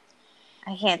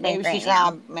 I can't think right now. Maybe she's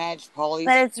trying to match Paulie's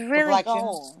But it's really complexion.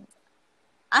 gold.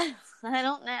 I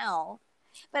don't know.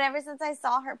 But ever since I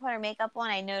saw her put her makeup on,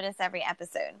 I notice every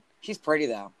episode. She's pretty,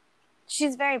 though.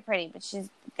 She's very pretty, but she's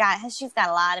got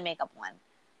a lot of makeup on.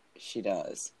 She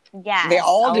does. Yeah. They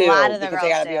all do, because they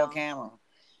got to be on camera.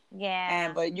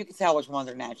 Yeah. But you can tell which ones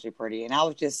are naturally pretty. And I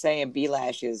was just saying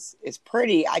B-Lash is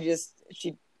pretty.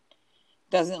 She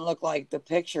doesn't look like the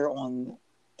picture on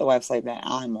the website that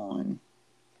I'm on.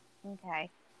 Okay.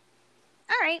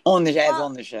 All right. On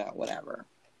the show, whatever.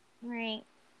 Right.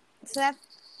 So that's...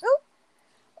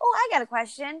 Oh, I got a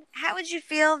question. How would you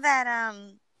feel that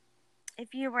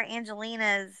if you were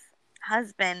Angelina's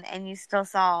husband and you still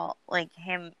saw,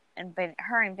 him and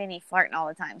her and Vinny flirting all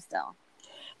the time still?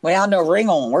 Without no ring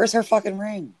on. Where's her fucking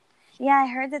ring? Yeah, I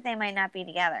heard that they might not be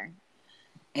together.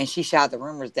 And she shot the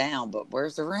rumors down, but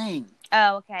where's the ring?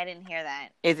 Oh, okay. I didn't hear that.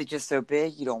 Is it just so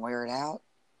big you don't wear it out?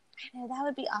 I know, that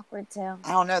would be awkward too.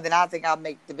 I don't know. Then I think I'll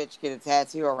make the bitch get a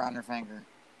tattoo around her finger.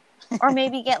 Or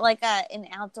maybe get like an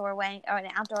outdoor ring or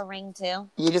an outdoor ring too.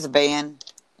 You just a band.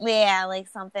 Yeah, like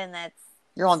something that's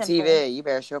You're on simple. TV. You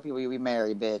better show people you be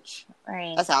married, bitch.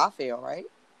 Right. That's how I feel, right?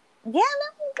 Yeah, no,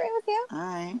 I agree with you. All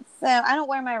right. So I don't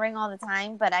wear my ring all the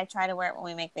time, but I try to wear it when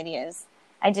we make videos.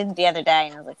 I did the other day,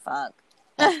 and I was like, "Fuck."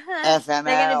 FML.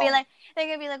 They're gonna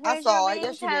be like, "Where's your ring,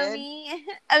 yes, Tony?"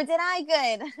 Oh, did I?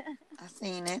 Good. I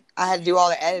seen it. I had to do all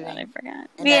the editing. I forgot.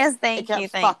 And Yes, thank it kept you.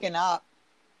 fucking up.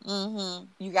 Mm-hmm.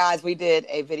 You guys, we did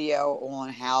a video on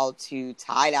how to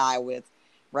tie dye with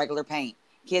regular paint,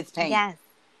 kids paint. Yes,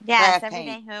 Craft everyday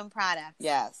paint. home products.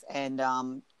 Yes, and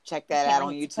check that out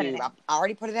on YouTube. I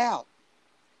already put it out.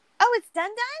 Oh, it's done?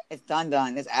 It's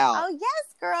done. It's out. Oh,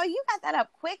 yes, girl. You got that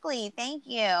up quickly. Thank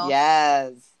you.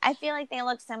 Yes. I feel like they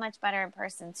look so much better in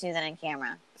person, too, than in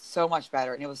camera. So much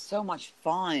better. And it was so much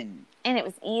fun. And it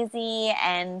was easy,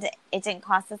 and it didn't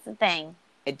cost us a thing.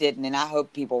 It didn't. And I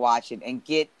hope people watch it and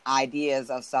get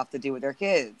ideas of stuff to do with their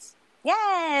kids.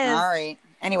 Yes. All right.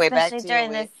 Anyway, especially back to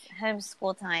during this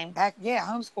homeschool time.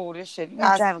 Homeschool this shit. You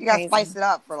guys spice it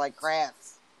up for like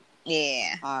crafts.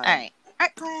 Yeah. All right. All right.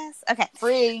 Art class. Okay.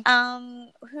 Free.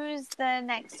 Who's the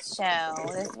next show?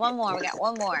 There's one more. We got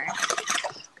one more.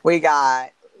 We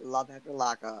got Love After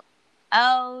Lockup.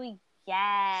 Oh,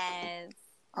 yes.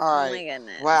 All right. Oh, my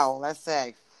goodness. Well, let's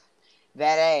say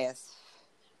that ass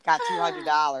got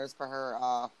 $200 for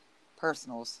her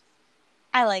personals.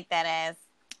 I like that ass.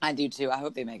 I do too. I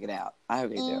hope they make it out. I hope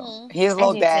they do. Mm-hmm. He's a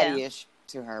little daddy-ish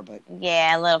to her, but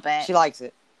yeah, a little bit. She likes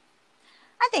it.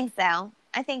 I think so.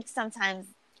 I think sometimes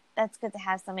that's good to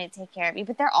have somebody to take care of you,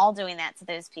 but they're all doing that to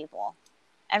those people.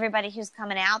 Everybody who's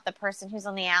coming out, the person who's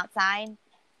on the outside,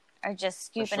 are just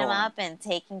scooping them up and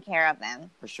taking care of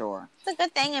them. For sure. It's a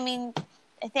good thing. I mean,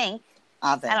 I think.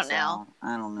 I don't know.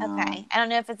 I don't know. Okay. I don't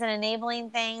know if it's an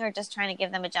enabling thing or just trying to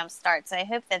give them a jump start. So I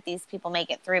hope that these people make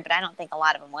it through, but I don't think a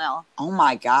lot of them will. Oh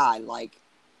my God. Like,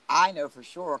 I know for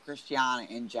sure Christiana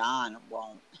and John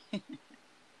won't.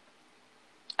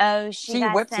 Oh, she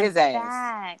whipped his ass.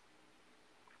 Back.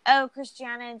 Oh,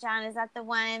 Christiana and John, is that the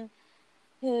one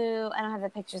who, I don't have the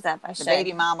pictures up. I should. The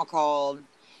baby mama called.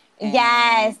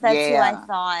 Yes, that's who I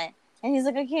thought. And he's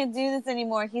like, I can't do this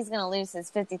anymore. He's going to lose his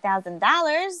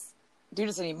 $50,000. Do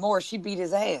this anymore. She beat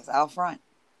his ass out front.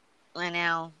 I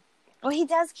know. Well, he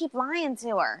does keep lying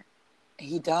to her.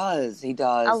 He does.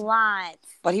 A lot.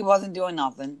 But he wasn't doing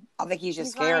nothing. I think he's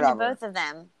just scared of her. He's lying to both of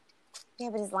them. Yeah,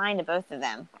 but he's lying to both of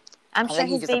them. I'm I sure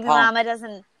his baby mama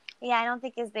doesn't. Yeah, I don't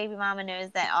think his baby mama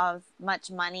knows that of much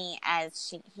money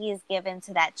as he is given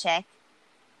to that chick.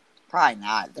 Probably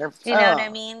not. Do you know what I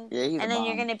mean? Yeah, he's and then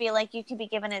you're going to be like, you could be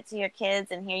giving it to your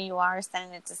kids, and here you are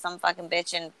sending it to some fucking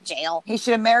bitch in jail. He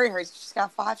should have married her. She's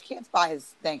got 5 kids by his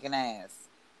stinking ass.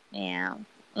 Yeah.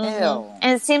 Mm-hmm. Ew.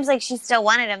 And it seems like she still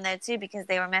wanted him, though, too, because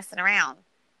they were messing around.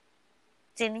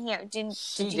 Did you hear him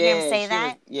say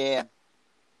that? Yeah.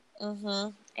 Mm-hmm.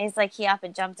 It's like he up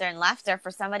and jumped her and left her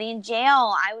for somebody in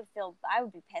jail. I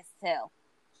would be pissed, too.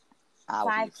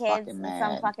 5 kids and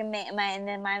some fucking man, and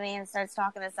then my man starts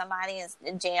talking to somebody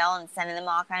in jail and sending them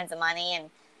all kinds of money and,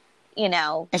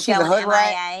 and she's a hood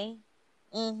rat.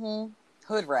 Mm-hmm.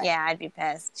 Hood rat. Yeah, I'd be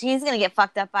pissed. She's gonna get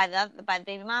fucked up by the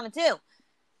baby mama too.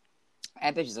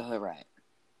 I bet she's a hood rat.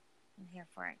 I'm here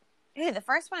for it. Who, the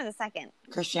first one or the second?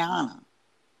 Christiana.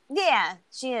 Yeah,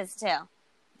 she is too.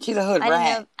 She's a hood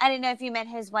rat. I didn't know if you met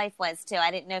his wife was too.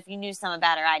 I didn't know if you knew some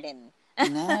about her. I didn't.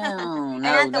 No,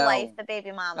 not the wife, the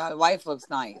baby mama. The wife looks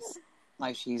nice.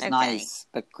 Like, she's nice.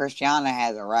 But Christiana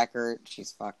has a record.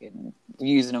 She's fucking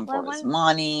using him for his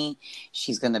money.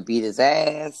 She's going to beat his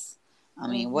ass. I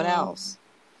mean, what else?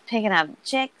 Picking up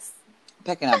chicks.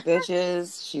 Picking up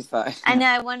bitches. She's fucking. I know.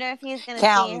 I wonder if he's going to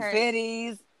counting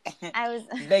fitties.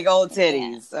 Big old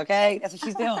titties. Okay? That's what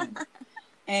she's doing.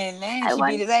 And then she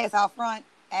beat his ass out front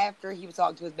after he was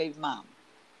talking to his baby mom.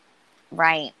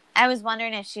 Right. I was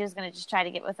wondering if she was going to just try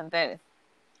to get with them both.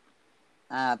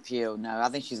 No, I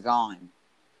think she's gone.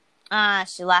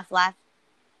 She left. I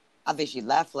think she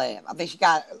left. I think she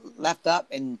got left up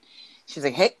and she's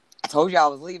like, hey, I told you I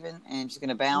was leaving, and she's going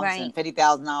to bounce and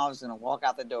 $50,000 is going to walk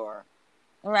out the door.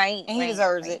 Right. And he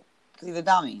deserves it because he's a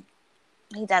dummy.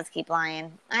 He does keep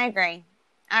lying. I agree.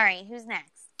 All right, who's next?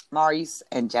 Maurice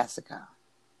and Jessica.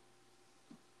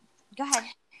 Go ahead.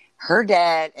 Her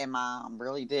dad and mom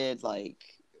really did,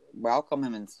 welcome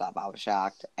him and stuff. I was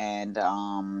shocked. And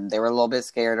they were a little bit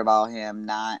scared about him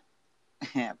not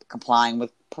complying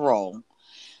with parole.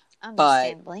 But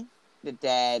Understandably. the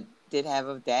dad did have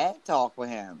a dad talk with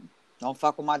him. Don't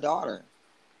fuck with my daughter.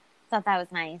 Thought that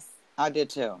was nice. I did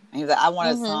too. And he was like, I want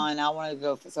a Mm-hmm. son. I want to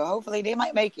go. So hopefully they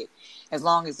might make it. As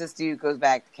long as this dude goes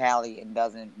back to Cali and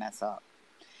doesn't mess up.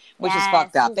 Which is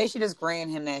fucked up. They should just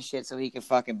grant him that shit so he can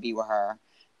fucking be with her.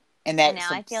 In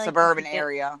that suburban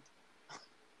area.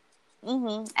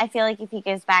 I feel like if he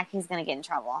goes back, he's going to get in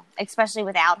trouble. Especially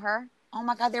without her. Oh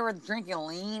my God, they were drinking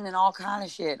lean and all kind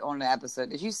of shit on the episode.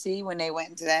 Did you see when they went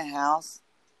into that house?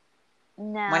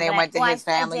 No. When they went to his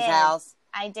family's house?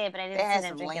 I did, but I didn't see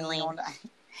them drinking lean.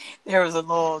 There was a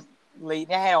little lean.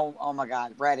 They had, oh my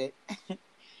God, Reddit.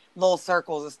 Little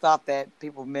circles of stuff that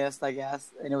people missed, I guess.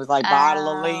 And it was like bottle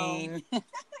of lean.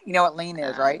 You know what lean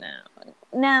is, right?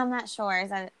 No, I'm not sure. Is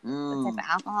that what type of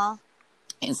alcohol?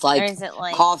 It's like, or is it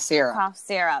like cough syrup. Cough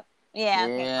syrup. Yeah,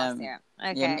 okay, cough syrup.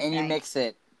 Okay. And you mix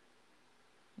it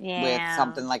with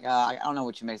something like, I don't know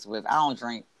what you mix it with. I don't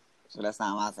drink, so that's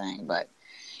not my thing. But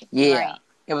yeah, right.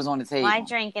 It was on the table. Well, I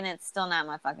drink and it's still not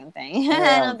my fucking thing.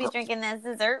 I don't be drinking that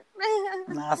dessert.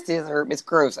 No, it's dessert. It's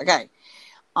gross. Okay.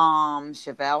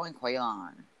 Chevelle and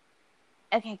Quaylon.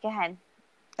 Okay, go ahead.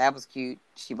 That was cute.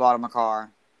 She bought him a car.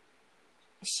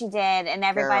 She did, and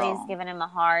everybody's giving him a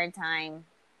hard time.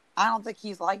 I don't think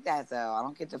he's like that, though. I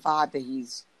don't get the vibe that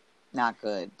he's not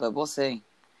good, but we'll see.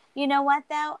 You know what,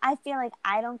 though? I feel like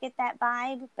I don't get that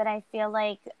vibe, but I feel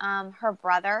like her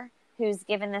brother, who's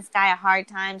giving this guy a hard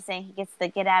time, saying he gets the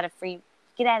get out of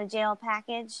jail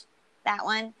package, that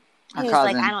one. He was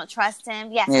like, I don't trust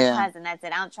him. Yes, her cousin. That's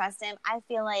it. I don't trust him. I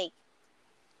feel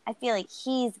like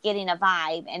he's getting a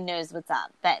vibe and knows what's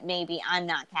up that maybe I'm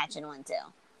not catching one too.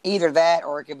 Either that,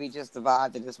 or it could be just the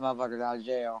vibe that this motherfucker's out of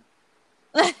jail.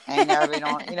 And never been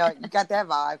on. You got that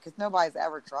vibe because nobody's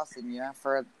ever trusted you.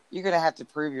 You're gonna have to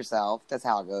prove yourself. That's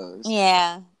how it goes.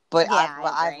 Yeah. But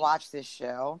I've watched this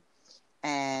show,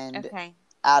 and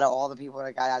out of all the people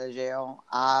that got out of jail,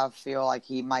 I feel like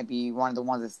he might be one of the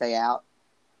ones that stay out.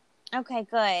 Okay,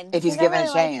 good. If he's given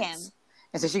a chance.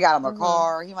 And so she got him a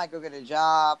car. He might go get a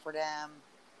job for them.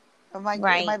 It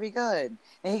might be good.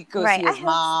 And he could go see his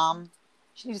mom.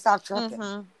 She needs to stop tripping.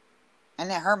 And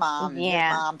then her mom and his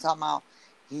mom talking about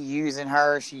he using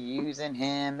her, she using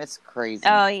him. It's crazy.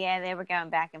 Oh, yeah. They were going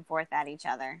back and forth at each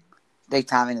other. Big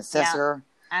time in the sister.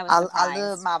 I was surprised. I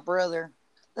love my brother.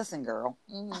 Listen, girl.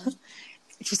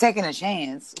 She's taking a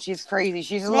chance. She's crazy.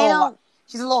 She's a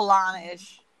little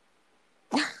Lana-ish.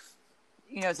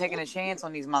 Taking a chance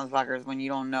on these motherfuckers when you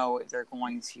don't know if they're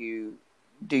going to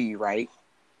do you right.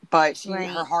 But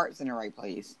her heart's in the right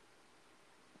place.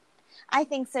 I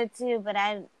think so too, but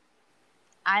I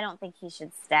don't think he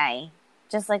should stay.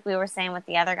 Just like we were saying with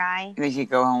the other guy. He should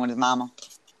go home with his mama.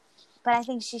 But I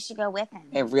think she should go with him.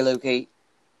 And relocate.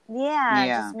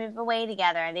 Yeah, just move away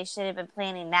together. They should have been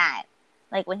planning that.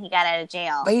 Like when he got out of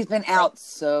jail. But he's been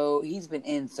he's been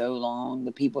in so long.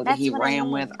 The people that he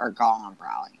ran with are gone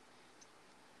probably.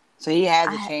 So he has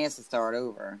a chance to start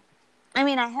over. I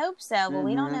mean, I hope so, but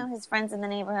we don't know his friends in the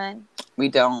neighborhood. We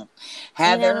don't.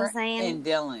 Heather and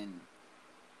Dylan.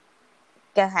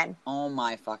 Go ahead. Oh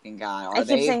my fucking God. I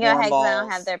keep saying go ahead because I don't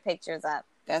have their pictures up.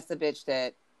 That's the bitch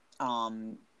that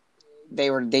they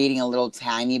were dating a little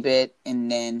tiny bit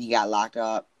and then he got locked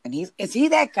up. And is he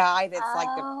that guy that's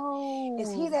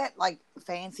is he that like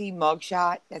fancy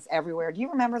mugshot that's everywhere? Do you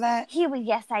remember that?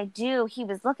 Yes, I do. He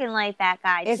was looking like that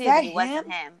guy too. But he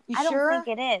wasn't him. I don't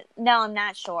think it is. No, I'm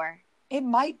not sure. It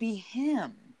might be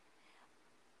him.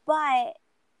 But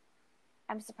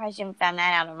I'm surprised you haven't found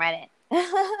that out on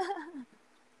Reddit.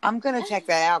 I'm gonna check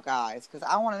that out, guys, because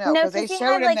I want to know. Because they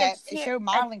showed him they showed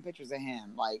modeling pictures of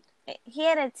him. Like he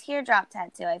had a teardrop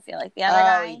tattoo. I feel like the other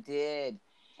guy. Oh, he did.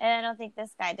 And I don't think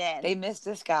this guy did. They missed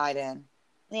this guy then.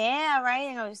 Yeah, right.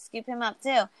 I'm gonna scoop him up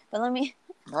too. But let me.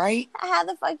 Right. How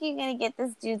the fuck are you gonna get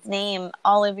this dude's name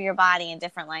all over your body in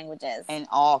different languages? And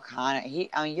all kind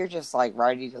of you're just like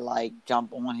ready to like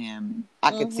jump on him.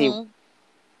 I can see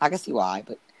why,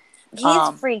 but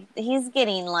he's freaked. He's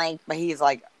getting like. But he's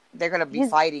like they're gonna be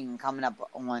fighting coming up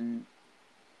on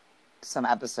some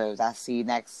episodes. I see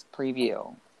next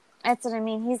preview. That's what I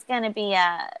mean. He's going to be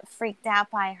freaked out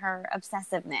by her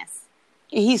obsessiveness.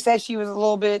 He said she was a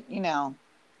little bit,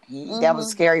 that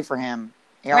was scary for him.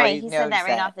 He said that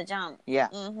right off the jump. Yeah.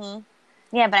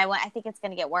 Yeah, but I think it's going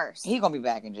to get worse. He's going to be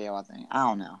back in jail, I think. I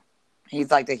don't know.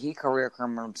 He's like career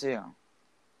criminal, too.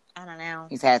 I don't know.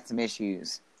 He's had some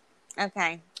issues.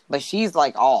 Okay. But she's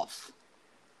like off.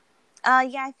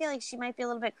 Yeah, I feel like she might be a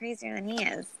little bit crazier than he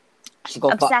is.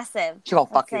 Obsessive. She's going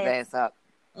to fuck his ass up.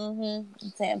 I'd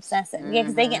say obsessive. Yeah,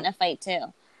 because they get in a fight too.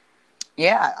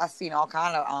 Yeah, I've seen all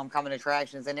kind of coming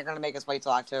attractions, and they're going to make us wait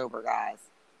till October, guys.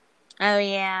 Oh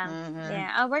yeah, Mm-hmm.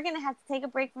 yeah. Oh, we're gonna have to take a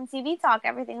break from TV talk.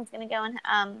 Everything's gonna go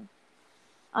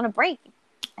on a break,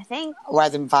 I think.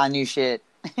 Rather than find new shit.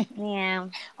 Yeah.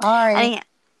 All right.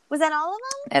 Was that all of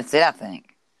them? That's it, I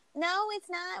think. No, it's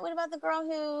not. What about the girl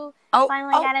who Oh,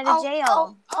 finally oh, got out of oh, oh,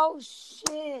 jail? oh,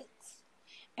 shit.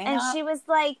 And she was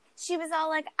all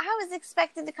like, I was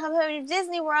expected to come home to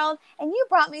Disney World, and you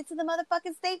brought me to the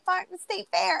motherfucking state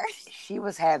fair. She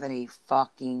was having a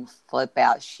fucking flip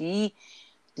out. Did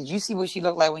you see what she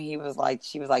looked like when she was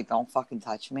like, don't fucking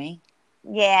touch me?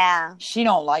 Yeah. She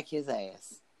don't like his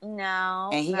ass. No.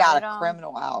 And he got a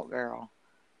criminal out, girl.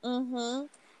 Mm-hmm.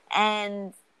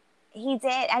 And he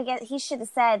did. I guess he should have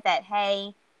said that,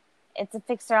 hey, it's a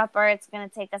fixer-upper. It's going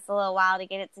to take us a little while to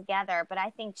get it together. But I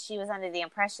think she was under the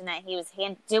impression that he was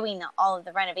doing all of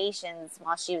the renovations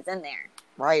while she was in there.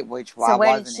 Right, why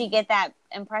where did she get that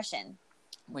impression?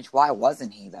 Why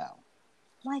wasn't he, though?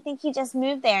 Well, I think he just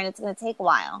moved there, and it's going to take a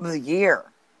while. It was a year.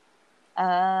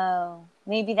 Oh,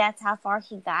 maybe that's how far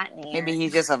he got in here. Maybe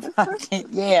he's just a fucking,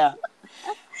 yeah.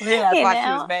 Yeah, that's why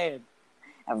she was mad.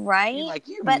 Right?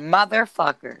 He's like,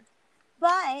 motherfucker.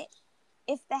 But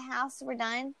if the house were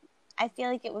done, I feel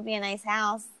like it would be a nice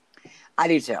house. I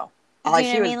do too. Like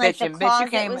she was bitching.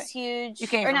 Bitch, you was huge. You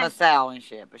came from LaSalle and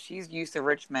shit, but she's used to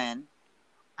rich men.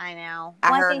 I know.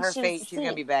 I heard her fate. She's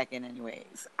gonna be back in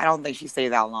anyways. I don't think she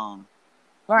stays out long.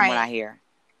 Right. From what I hear.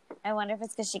 I wonder if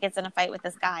it's because she gets in a fight with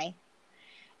this guy.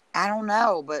 I don't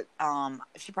know, but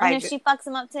she probably. And if she fucks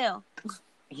him up too.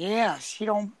 Yeah, she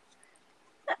don't.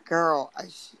 Girl,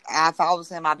 if I was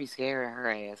him, I'd be scared of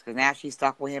her ass because now she's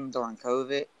stuck with him during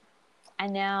COVID. I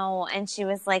know, and she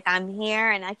was like, "I'm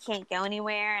here, and I can't go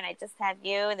anywhere, and I just have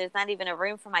you, and there's not even a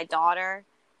room for my daughter."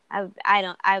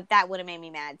 That would have made me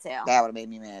mad too. That would have made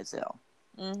me mad too.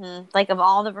 Mm-hmm. Like, of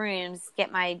all the rooms,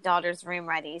 get my daughter's room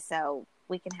ready so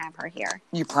we can have her here.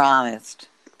 You promised.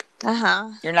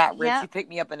 You're not rich. Yep. You picked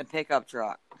me up in a pickup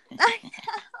truck. I know.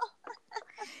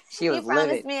 She was You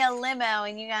promised me a limo,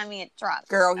 and you got me a truck.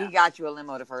 Girl, he got you a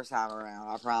limo the first time around.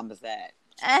 I promise that.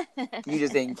 You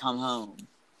just didn't come home.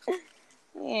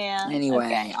 Yeah. Anyway,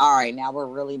 okay. All right. Now we're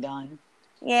really done.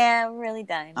 Yeah, we're really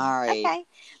done. All right. Okay.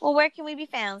 Well, where can we be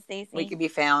found, Stacey? We can be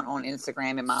found on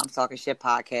Instagram at Mom's Talking Shit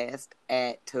Podcast,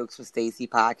 at Tokes with Stacey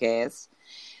Podcast.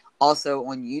 Also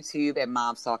on YouTube at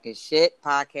Mom's Talking Shit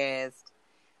Podcast.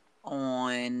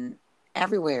 On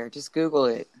everywhere. Just Google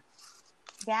it.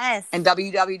 Yes. And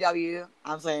www.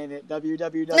 I'm saying it.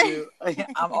 www.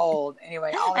 I'm old.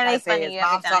 Anyway, all I say is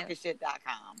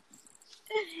momstalkingshit.com.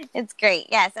 It's great.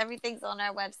 Yes, everything's on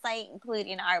our website,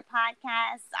 including our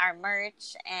podcasts, our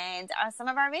merch, and some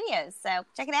of our videos. So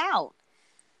check it out.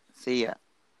 See ya.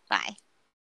 Bye.